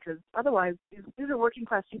house, because otherwise, these are working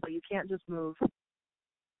class people. You can't just move.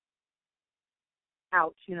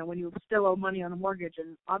 out, when you still owe money on a mortgage,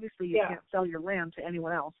 and obviously you can't sell your land to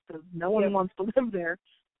anyone else because no one wants to live there.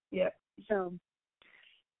 Yep. So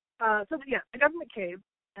the government caved,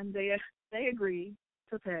 and they agree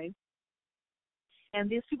to pay. And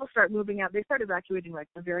these people start moving out. They start evacuating like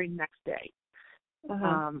the very next day.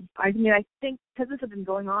 Uh-huh. I think because this had been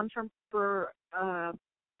going on for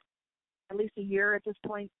at least a year at this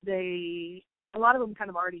point, a lot of them kind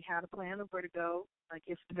of already had a plan of where to go. Like,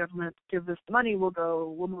 if the government gives us the money, we'll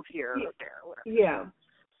move here or there or whatever. Yeah. So,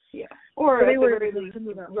 yeah. Or so they were at least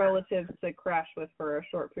relatives to crash with for a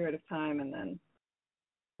short period of time, and then.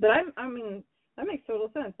 But I mean, that makes total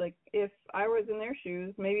sense. Like, if I was in their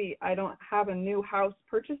shoes, maybe I don't have a new house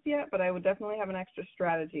purchased yet, but I would definitely have an extra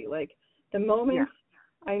strategy. Like, the moment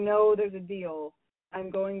I know there's a deal, I'm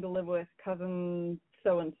going to live with cousin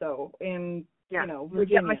so-and-so in, Virginia.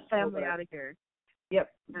 Get my family out of here. Yep.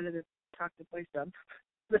 None of this toxic place stuff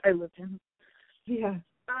that I lived in. Yeah.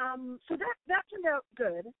 So that turned out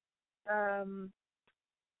good.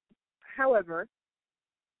 However,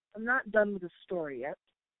 I'm not done with the story yet.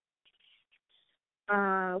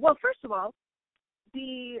 Well, first of all,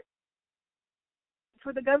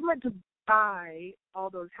 for the government to buy all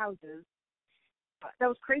those houses, that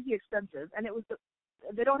was crazy expensive, and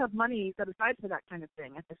they don't have money set aside for that kind of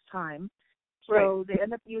thing at this time. So they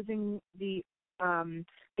end up using the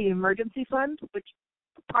emergency fund, which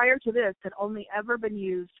prior to this had only ever been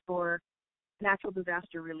used for natural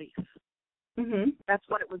disaster relief. Mm-hmm. That's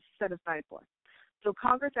what it was set aside for. So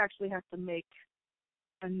Congress actually has to make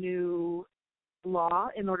a new law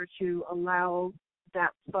in order to allow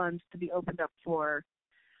that fund to be opened up for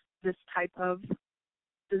this type of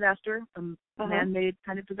disaster, man-made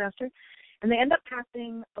kind of disaster. And they end up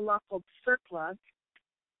passing a law called CERCLA,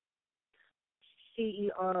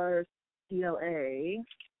 CERCLA,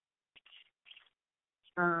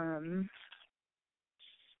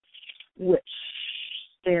 which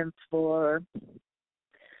stands for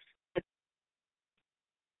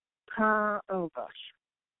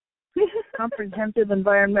Comprehensive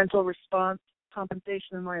Environmental Response,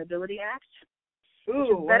 Compensation and Liability Act, which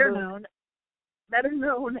is better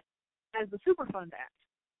known as the Superfund Act.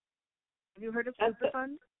 Have you heard of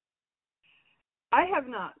Superfund? I have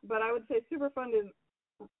not, but I would say Superfund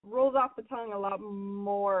rolls off the tongue a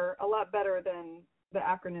lot better than the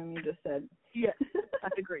acronym you just said. Yes, I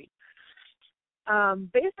agree.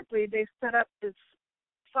 Basically, they set up this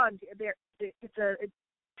fund. It's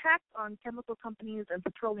tax on chemical companies and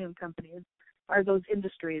petroleum companies, are those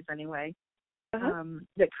industries anyway,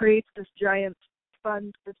 that creates this giant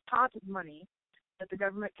fund, this pot of money that the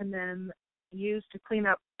government can then use to clean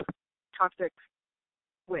up toxic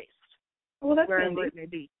waste, wherever it may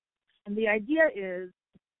be. And the idea is,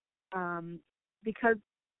 because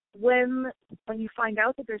when you find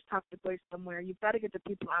out that there's toxic waste somewhere, you've got to get the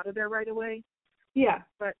people out of there right away. Yeah.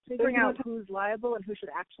 But figuring out who's liable and who should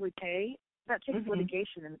actually pay, that takes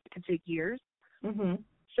litigation, and it can take years. Mm-hmm.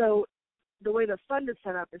 So the way the fund is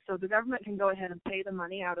set up is so the government can go ahead and pay the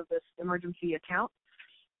money out of this emergency account,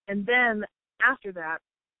 and then after that,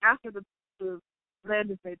 after the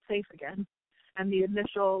land is made safe again, and the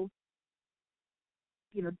initial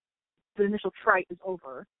fright is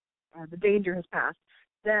over, the danger has passed,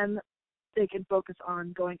 then they can focus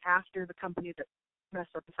on going after the company that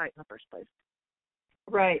messed up the site in the first place.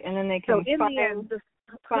 Right, and then they can find the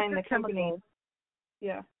company. Chemical,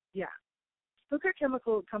 yeah. Hooker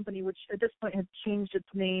Chemical Company, which at this point has changed its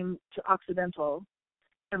name to Occidental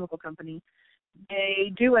Chemical Company,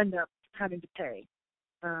 they do end up having to pay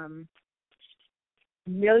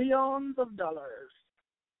millions of dollars,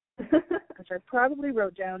 which I probably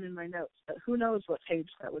wrote down in my notes, but who knows what page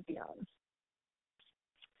that would be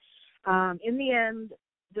on. In the end,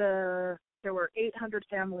 there were 800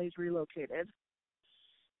 families relocated,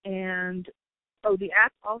 and the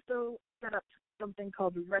act also set up something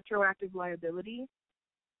called retroactive liability,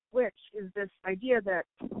 which is this idea that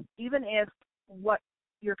even if what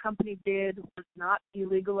your company did was not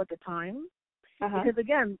illegal at the time, because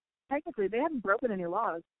again, technically they hadn't broken any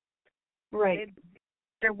laws. Right.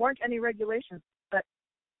 There weren't any regulations, but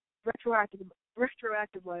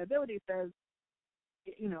retroactive liability says,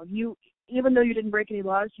 you, even though you didn't break any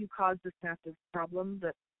laws, you caused this massive problem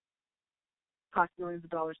that cost millions of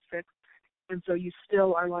dollars to fix, and so you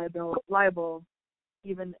still are liable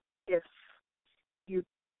even if you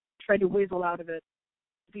tried to weasel out of it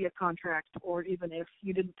via contract, or even if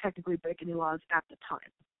you didn't technically break any laws at the time.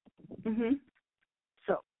 Mm-hmm.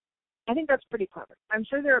 So I think that's pretty clever. I'm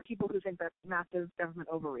sure there are people who think that's massive government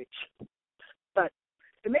overreach, but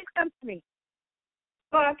it makes sense to me.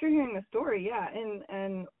 Well, after hearing the story, yeah,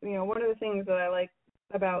 and one of the things that I like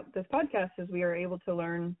about this podcast is we are able to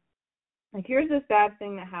learn, like, here's this bad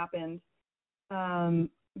thing that happened,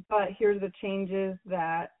 but here's the changes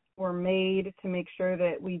that were made to make sure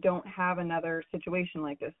that we don't have another situation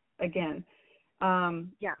like this again.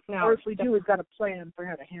 Yeah. Now, or if we do, we've got a plan for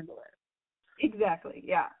how to handle it. Exactly.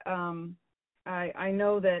 Yeah. I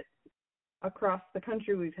know that across the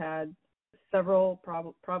country we've had several,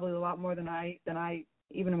 probably a lot more than I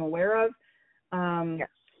even am aware of. Yes.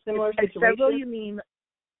 Similar By situations. several, you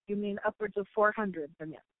mean upwards of 400,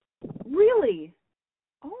 then yes. Really?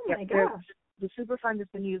 Oh my gosh. The Superfund has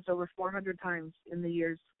been used over 400 times in the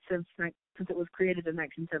years since it was created in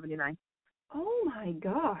 1979. Oh my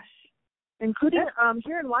gosh. Including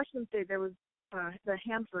here in Washington State, there was the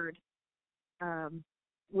Hanford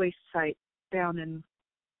waste site down in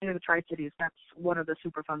the Tri-Cities. That's one of the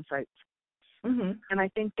Superfund sites. Mm-hmm. And I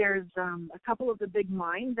think there's a couple of the big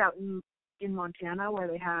mines out in Montana where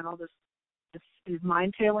they had all these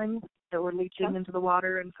mine tailings that were leaching into the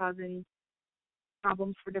water and causing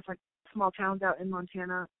problems for different small towns out in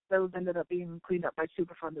Montana. Those ended up being cleaned up by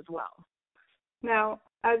Superfund as well. Now,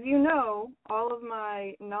 as you know, all of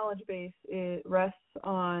my knowledge base rests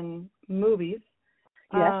on movies.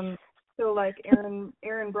 Yes. So, like,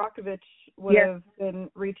 Aaron Brockovich would have been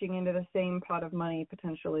reaching into the same pot of money,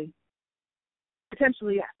 potentially.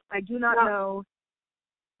 Potentially, yes. I do not know.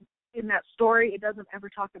 In that story, it doesn't ever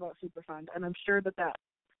talk about Superfund, and I'm sure that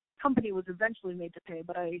company was eventually made to pay,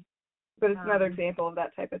 but it's another example of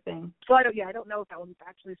that type of thing. So I don't know if that was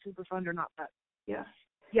actually Superfund or not, but yeah.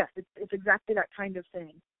 Yes, it's exactly that kind of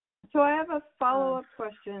thing. So I have a follow-up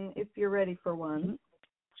question if you're ready for one.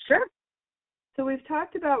 Sure. So we've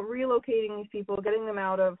talked about relocating these people, getting them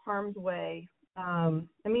out of harm's way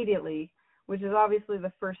immediately, which is obviously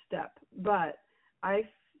the first step. But I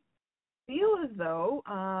feel as though,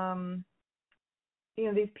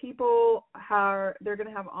 these people they're going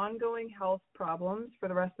to have ongoing health problems for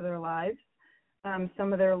the rest of their lives.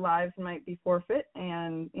 Some of their lives might be forfeit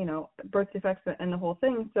and, birth defects and the whole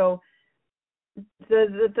thing. So does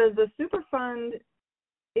the Superfund,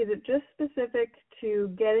 is it just specific to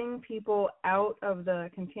getting people out of the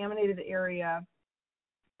contaminated area,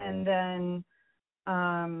 and then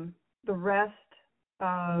the rest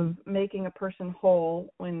of making a person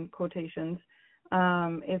whole, in quotations,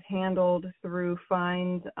 is handled through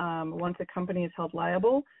fines once a company is held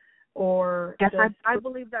liable? Or yes, I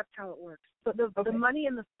believe that's how it works. So the money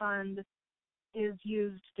in the fund is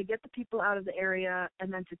used to get the people out of the area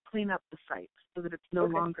and then to clean up the site so that it's no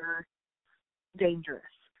longer dangerous.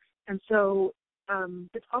 And so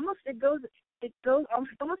it's almost like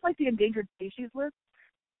the endangered species list.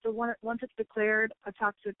 So once it's declared a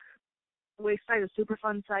toxic waste site, a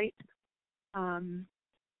Superfund site,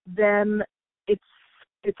 then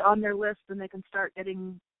it's on their list, and they can start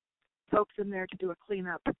getting folks in there to do a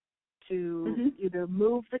cleanup, to either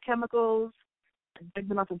move the chemicals, dig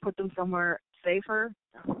them up and put them somewhere safer.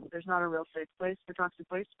 There's not a real safe place for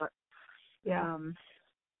toxic waste, but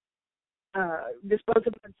dispose of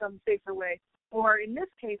them in some safer way. Or in this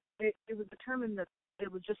case, it was determined that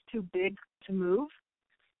it was just too big to move,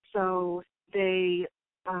 so they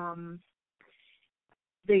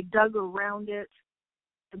dug around it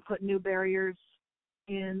and put new barriers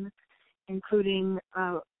in, including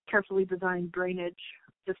carefully designed drainage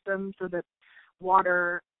system so that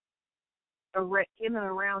water in and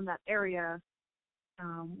around that area,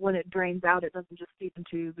 when it drains out, it doesn't just seep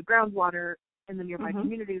into the groundwater in the nearby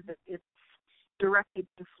communities. It's directed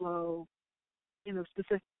to flow in a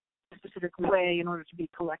specific way in order to be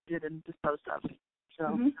collected and disposed of.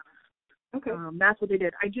 So that's what they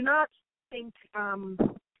did. I do not think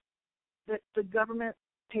that the government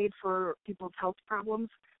paid for people's health problems,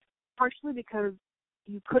 partially because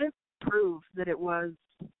you couldn't prove that it was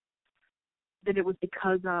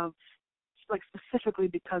because of, like, specifically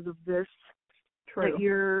because of this, that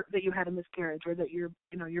you had a miscarriage, or that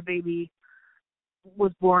your baby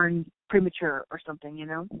was born premature or something,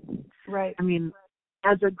 Right. I mean,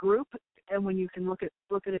 as a group, and when you can look at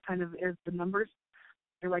it kind of as the numbers,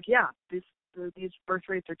 you're like, yeah, these birth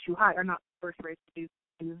rates are too high, or not birth rates, these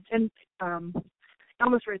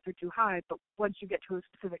illness rates are too high. But once you get to a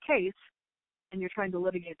specific case and you're trying to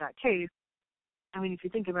litigate that case, I mean, if you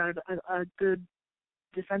think about it, a good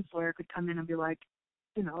defense lawyer could come in and be like,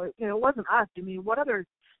 it wasn't us. I mean, what other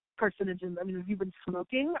carcinogens? I mean, have you been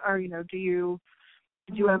smoking, or did you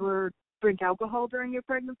ever drink alcohol during your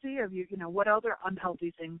pregnancy? Have you, what other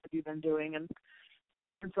unhealthy things have you been doing? And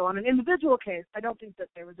so on an individual case, I don't think that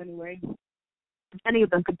there was any way any of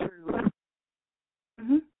them could prove.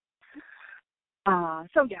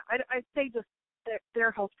 So yeah, I'd say just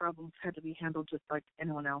their health problems had to be handled just like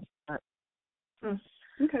anyone else. But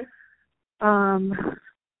Okay.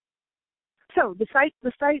 So the site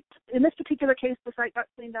in this particular case, the site got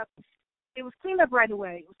cleaned up. It was cleaned up right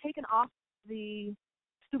away. It was taken off the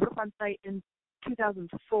Superfund site in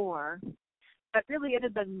 2004, but really it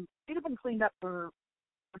had been cleaned up for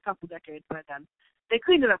a couple decades by then. They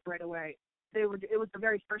cleaned it up right away. It was the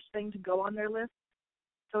very first thing to go on their list,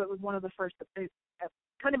 so it was one of the first that they,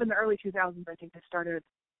 kind of in the early 2000s, I think they started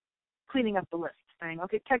cleaning up the list, saying,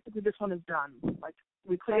 okay, technically this one is done. Like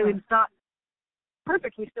we clearly it's not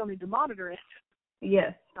perfect. We still need to monitor it.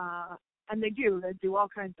 Yes. And they do all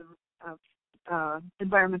kinds of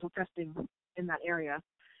environmental testing in that area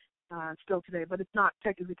still today, but it's not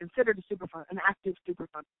technically considered an active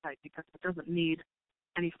Superfund site because it doesn't need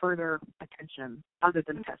any further attention other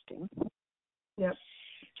than testing. Yep.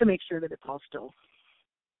 To make sure that it's all still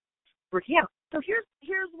working out. So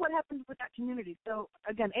here's what happens with that community. So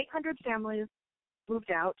again, 800 families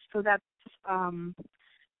moved out. So that's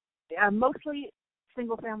mostly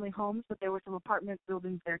single-family homes, but there were some apartment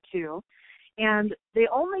buildings there too. And they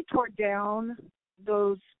only tore down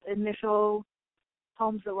those initial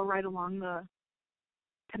homes that were right along the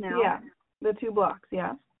canal. Yeah, the 2 blocks,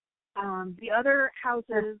 yeah. The other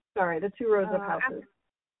houses... the 2 rows of houses.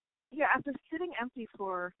 After sitting empty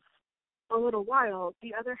for a little while,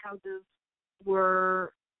 the other houses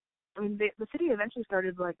were... the city eventually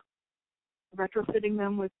started, like, retrofitting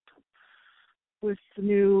them with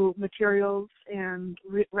new materials and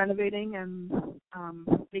renovating and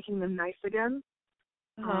making them nice again.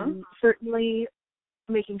 Certainly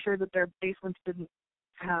making sure that their basements didn't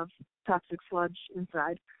have toxic sludge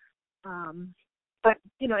inside. But,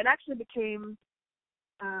 it actually became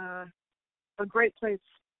a great place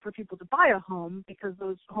for people to buy a home because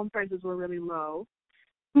those home prices were really low.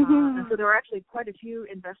 And so there were actually quite a few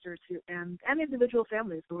investors and individual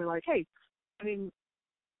families who were like, hey,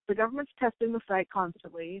 the government's testing the site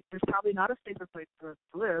constantly. There's probably not a safer place for us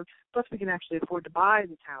to live. Plus, we can actually afford to buy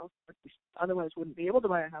this house, but we otherwise wouldn't be able to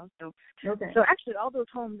buy a house. So actually, all those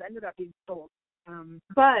homes ended up being sold.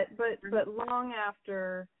 But long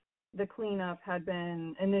after the cleanup had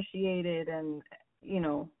been initiated, and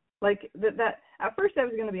like that. At first, I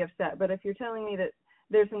was going to be upset, but if you're telling me that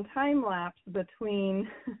there's some time lapse between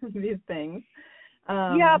these things, the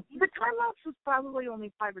time lapse was probably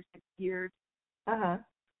only 5 or 6 years. But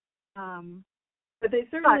they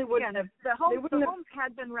certainly wouldn't have. The homes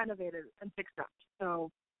had been renovated and fixed up,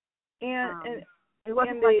 so and it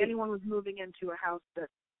wasn't like anyone was moving into a house that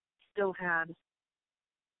still had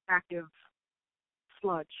active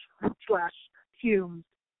sludge / fumes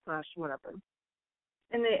 / whatever.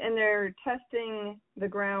 And they're testing the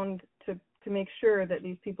ground to make sure that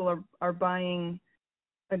these people are buying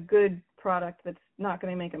a good product that's not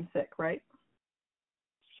going to make them sick, right?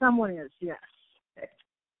 Someone is, yes.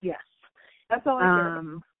 Yes. That's all I care.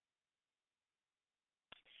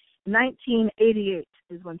 1988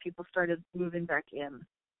 is when people started moving back in.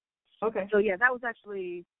 Okay. So, that was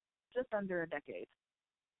actually just under a decade.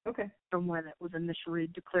 Okay. From when it was initially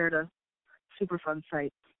declared a Superfund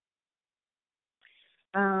site.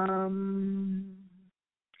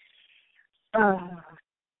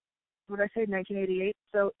 What did I say, 1988?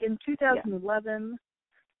 So, in 2011,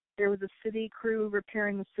 there was a city crew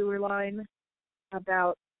repairing the sewer line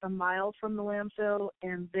about a mile from the landfill,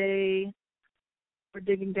 and they were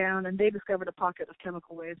digging down, and they discovered a pocket of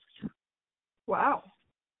chemical waste. Wow.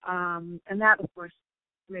 And that, of course,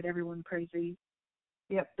 made everyone crazy.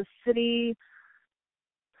 Yep. The city,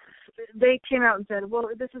 they came out and said, well,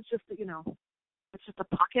 this is just, it's just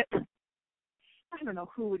a pocket. I don't know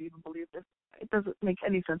who would even believe this. It doesn't make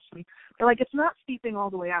any sense to me. They're like, it's not seeping all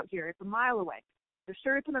the way out here. It's a mile away. They're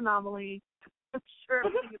sure it's an anomaly. I'm sure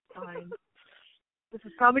everything is fine. This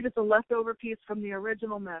is probably just a leftover piece from the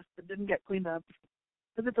original mess that didn't get cleaned up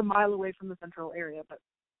because it's a mile away from the central area. But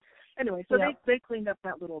anyway, so they cleaned up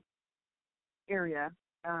that little area.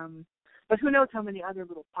 But who knows how many other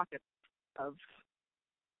little pockets of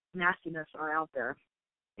nastiness are out there.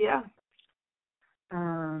 Yeah.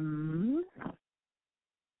 And,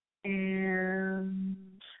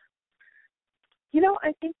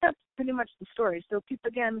 I think that's pretty much the story. So people,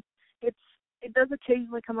 again, it does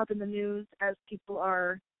occasionally come up in the news as people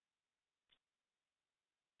are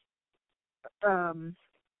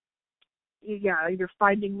either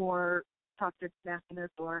finding more toxic nastiness,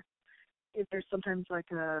 or if there's sometimes like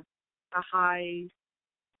a high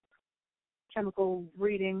chemical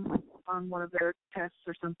reading on one of their tests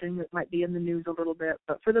or something that might be in the news a little bit.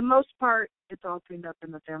 But for the most part, it's all cleaned up,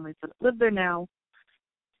 and the families that live there now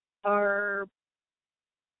are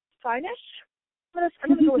fine-ish. I'm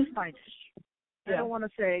going to go with fine-ish. I don't want to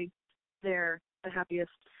say they're the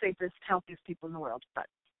happiest, safest, healthiest people in the world. But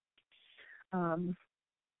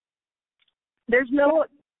there's no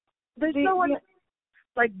one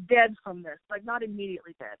like dead from this, like not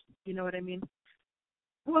immediately dead. You know what I mean?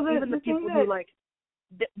 Well, even the people who like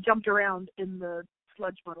jumped around in the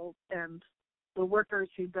sludge puddle, and the workers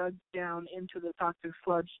who dug down into the toxic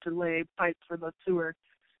sludge to lay pipes for the sewer,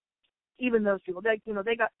 even those people,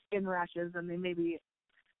 they got skin rashes, and they maybe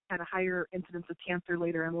had a higher incidence of cancer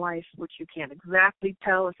later in life, which you can't exactly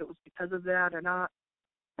tell if it was because of that or not.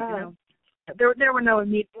 You know, there were no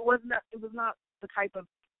immediate. It was not the type of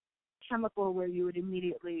chemical where you would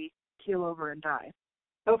immediately keel over and die.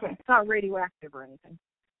 Okay. It's not radioactive or anything.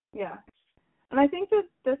 Yeah. And I think that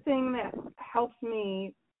the thing that helps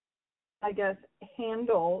me, I guess,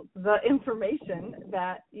 handle the information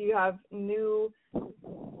that you have new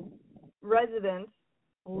residents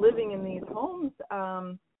living in these homes,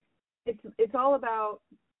 it's all about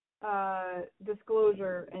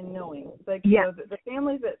disclosure and knowing. Like, yeah. you know, the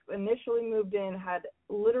families that initially moved in had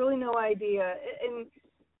literally no idea. And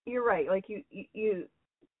you're right. Like, you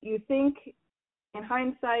think in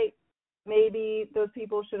hindsight, maybe those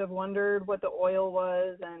people should have wondered what the oil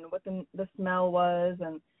was and what the smell was,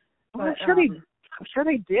 and I'm sure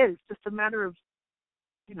they did. It's just a matter of,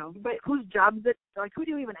 you know, but whose job is it? Like, who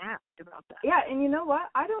do you even ask about that? Yeah, and you know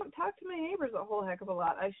what? I don't talk to my neighbors a whole heck of a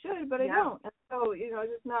lot. I should, but I don't. And so, you know,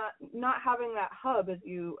 just not having that hub, as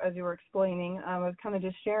you were explaining, I was kind of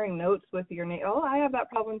just sharing notes with your neighbor. Oh, I have that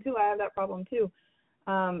problem too. I have that problem too.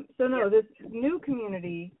 So no, this new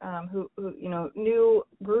community, who you know, new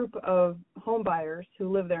group of home buyers who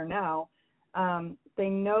live there now, they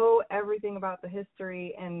know everything about the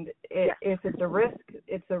history, and if it's a risk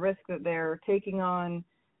that they're taking on,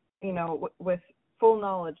 you know, with full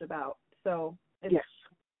knowledge about. So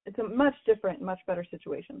it's a much different, much better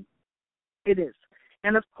situation. It is.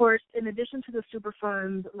 And of course, in addition to the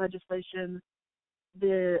Superfund legislation,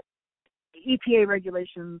 the EPA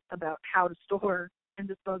regulations about how to store and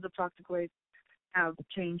dispose of toxic waste have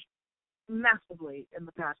changed massively in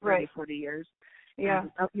the past 30, 40 years. Yeah.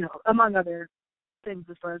 And, you know, among other things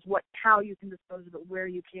as far as how you can dispose of it, where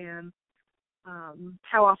you can,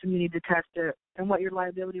 how often you need to test it, and what your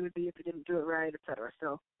liability would be if you didn't do it right, et cetera.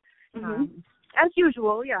 So, as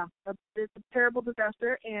usual, it's a terrible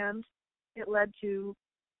disaster, and it led to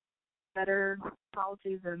better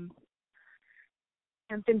policies and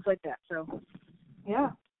things like that. So,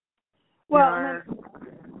 yeah. Well,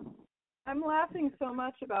 I'm laughing so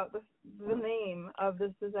much about the name of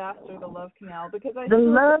this disaster, the Love Canal, because I the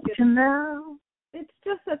Love Canal. It's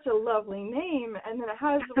just such a lovely name, and then it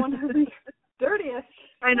has one of the dirtiest.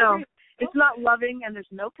 I know. It's not loving, and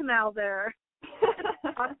there's no canal there.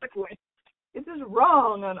 Toxic waste. It's just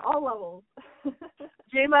wrong on all levels.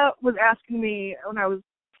 Jayla was asking me when I was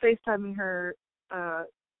FaceTiming her,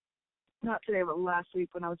 not today, but last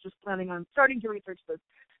week, when I was just planning on starting to research this.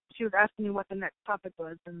 She was asking me what the next topic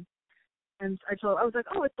was, and I was like,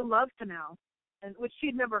 oh, it's the Love Canal, and which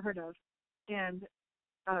she'd never heard of, and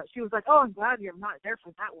she was like, oh, I'm glad you're not there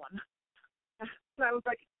for that one. And I was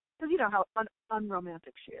like, because you know how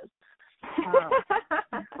unromantic she is.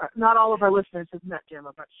 Not all of our listeners have met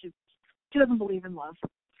Gemma, but she doesn't believe in love,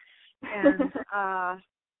 and so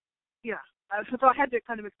I had to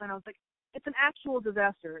kind of explain. I was like, it's an actual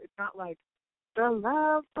disaster. It's not like the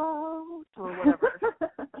Love Boat or whatever.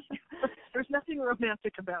 There's nothing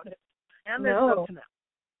romantic about it. And there's no canal.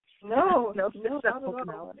 No successful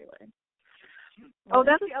canal anyway. Oh,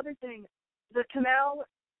 that's the other thing. The canal,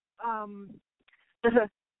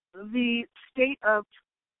 the state of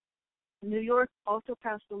New York also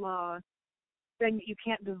passed a law saying that you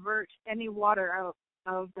can't divert any water out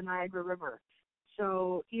of the Niagara River.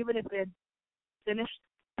 So even if they had finished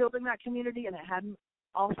building that community and it hadn't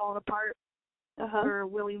all fallen apart for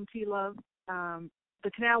William T. Love,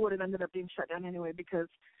 the canal would have ended up being shut down anyway, because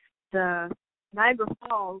the Niagara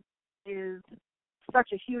Falls is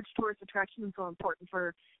such a huge tourist attraction and so important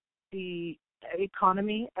for the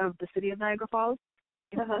economy of the city of Niagara Falls.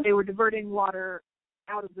 If they were diverting water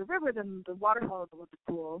out of the river, then the waterfall was a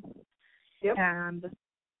pool. Yep. And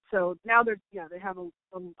so now they have a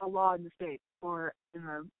law in the state or in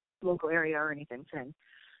the local area or anything saying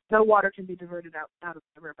no water can be diverted out of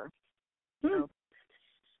the river. So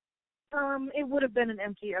it would have been an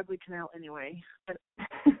empty, ugly canal anyway, but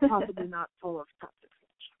possibly not full of toxic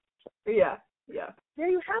sludge. Yeah. There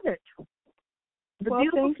you have it. The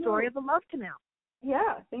beautiful story of the Love Canal.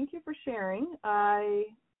 Yeah, thank you for sharing. I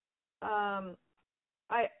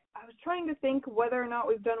was trying to think whether or not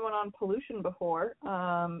we've done one on pollution before,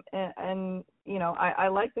 and you know, I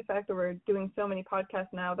like the fact that we're doing so many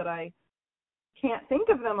podcasts now that I can't think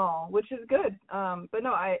of them all, which is good. But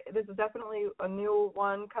no, this is definitely a new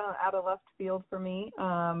one, kind of out of left field for me.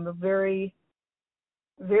 Very,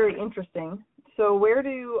 very interesting. So where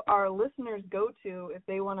do our listeners go to if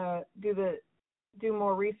they want to do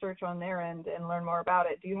more research on their end and learn more about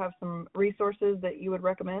it? Do you have some resources that you would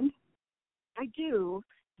recommend? I do.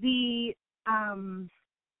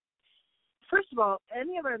 First of all,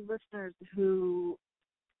 any of our listeners who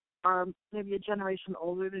are maybe a generation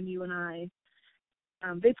older than you and I,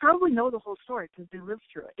 they probably know the whole story because they lived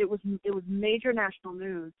through it. It was major national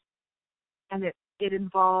news, and it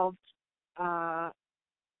involved a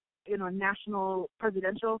national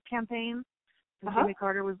presidential campaign. And Jimmy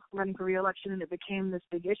Carter was running for re-election, and it became this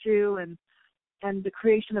big issue. And the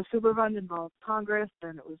creation of Superfund involved Congress,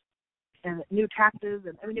 and new taxes,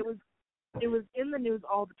 and I mean it was in the news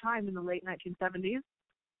all the time in the late 1970s.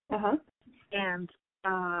 And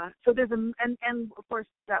so there's and of course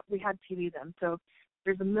that we had TV then, so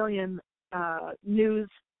there's a million news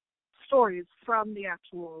stories from the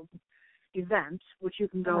actual event, which you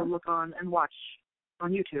can go look on and watch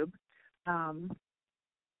on YouTube.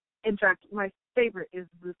 In fact, my favorite is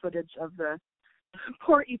the footage of the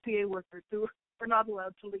poor EPA workers who were not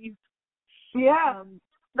allowed to leave. Yeah.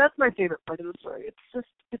 That's my favorite part of the story. It's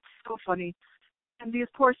so funny. And these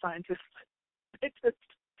poor scientists,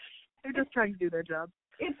 they're just trying to do their job.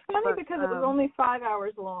 It's funny because it was only 5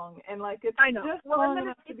 hours long, and it's I know. just well, long and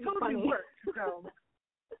enough to it be totally funny. worked. So,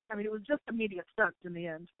 I mean, it was just a media stunt in the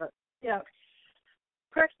end, but yeah,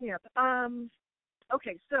 cracks me up.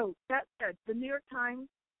 Okay, so that said, the New York Times,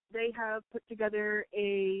 they have put together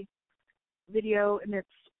a video, and it's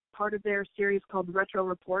part of their series called Retro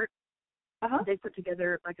Report. They put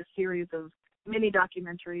together like a series of mini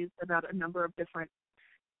documentaries about a number of different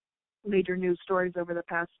major news stories over the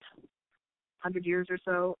past 100 years or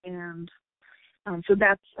so, and so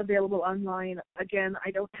that's available online. Again, I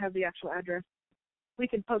don't have the actual address. We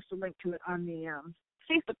can post a link to it on the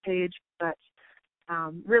Facebook page, but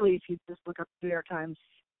really, if you just look up the New York Times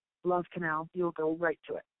Love Canal, you'll go right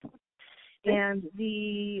to it. Okay. And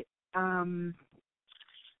the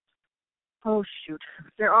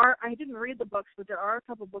I didn't read the books, but there are a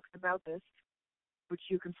couple books about this, which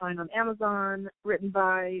you can find on Amazon, written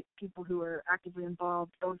by people who are actively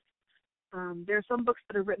involved. Both there are some books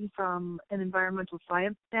that are written from an environmental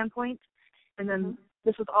science standpoint, and then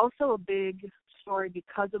this was also a big story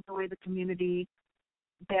because of the way the community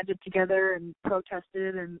banded together and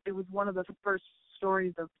protested, and it was one of the first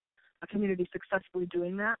stories of a community successfully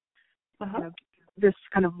doing that. This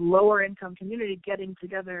kind of lower income community getting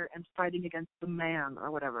together and fighting against the man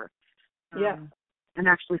or whatever, and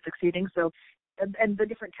actually succeeding. So, and the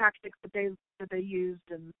different tactics that they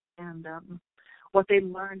used and what they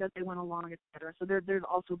learned as they went along, etc. So there's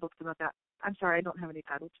also books about that. I'm sorry, I don't have any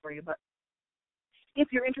titles for you, but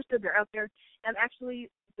if you're interested, they're out there. And actually,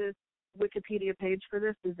 this Wikipedia page for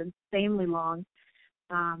this is insanely long.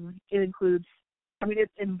 It includes,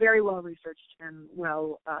 it's very well researched and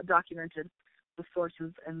well documented, the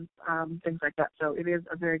sources and things like that. So it is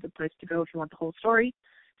a very good place to go if you want the whole story.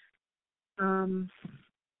 That's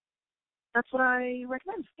what I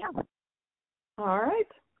recommend. Yeah. All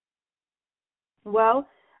right. Well,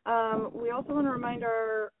 we also want to remind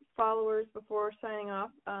our followers before signing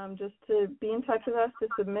off, just to be in touch with us to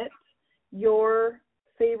submit your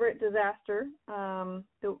favorite disaster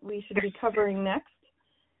that we should be covering next.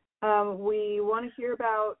 We want to hear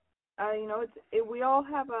about, we all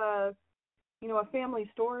have a family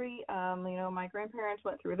story. My grandparents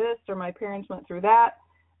went through this, or my parents went through that.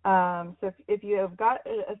 So if you have got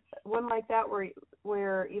one like that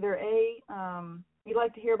where either A, you'd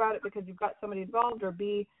like to hear about it because you've got somebody involved, or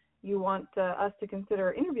B, you want us to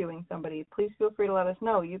consider interviewing somebody, please feel free to let us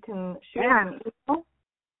know. You can shoot us an email.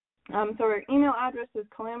 So our email address is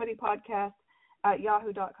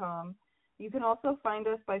calamitypodcast@yahoo.com. You can also find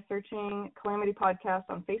us by searching Calamity Podcast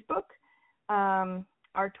on Facebook.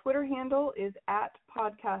 Our Twitter handle is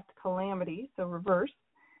 @podcastcalamity, so reverse.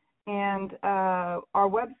 And our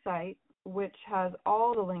website, which has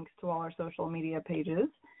all the links to all our social media pages,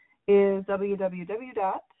 is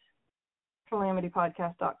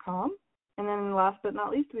www.calamitypodcast.com. And then last but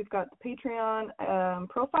not least, we've got the Patreon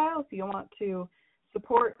profile if you want to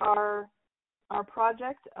support our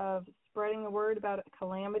project of spreading the word about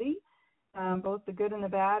Calamity, both the good and the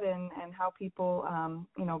bad, and how people,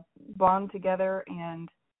 bond together and,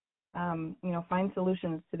 find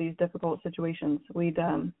solutions to these difficult situations. We'd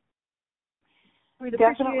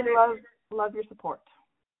definitely love your support.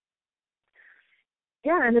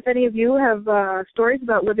 Yeah, and if any of you have stories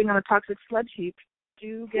about living on a toxic sludge heap,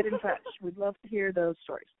 do get in touch. We'd love to hear those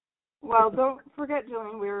stories. Well, don't forget,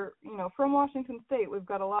 Jillian, we're, from Washington State. We've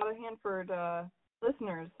got a lot of Hanford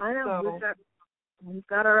listeners. I know. So, we've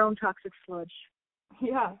got our own toxic sludge.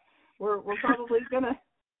 Yeah, we're probably going to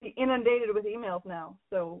be inundated with emails now,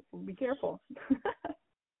 so be careful.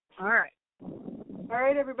 All right. All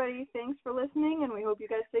right, everybody. Thanks for listening, and we hope you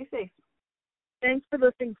guys stay safe. Thanks for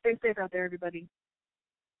listening. Stay safe out there, everybody.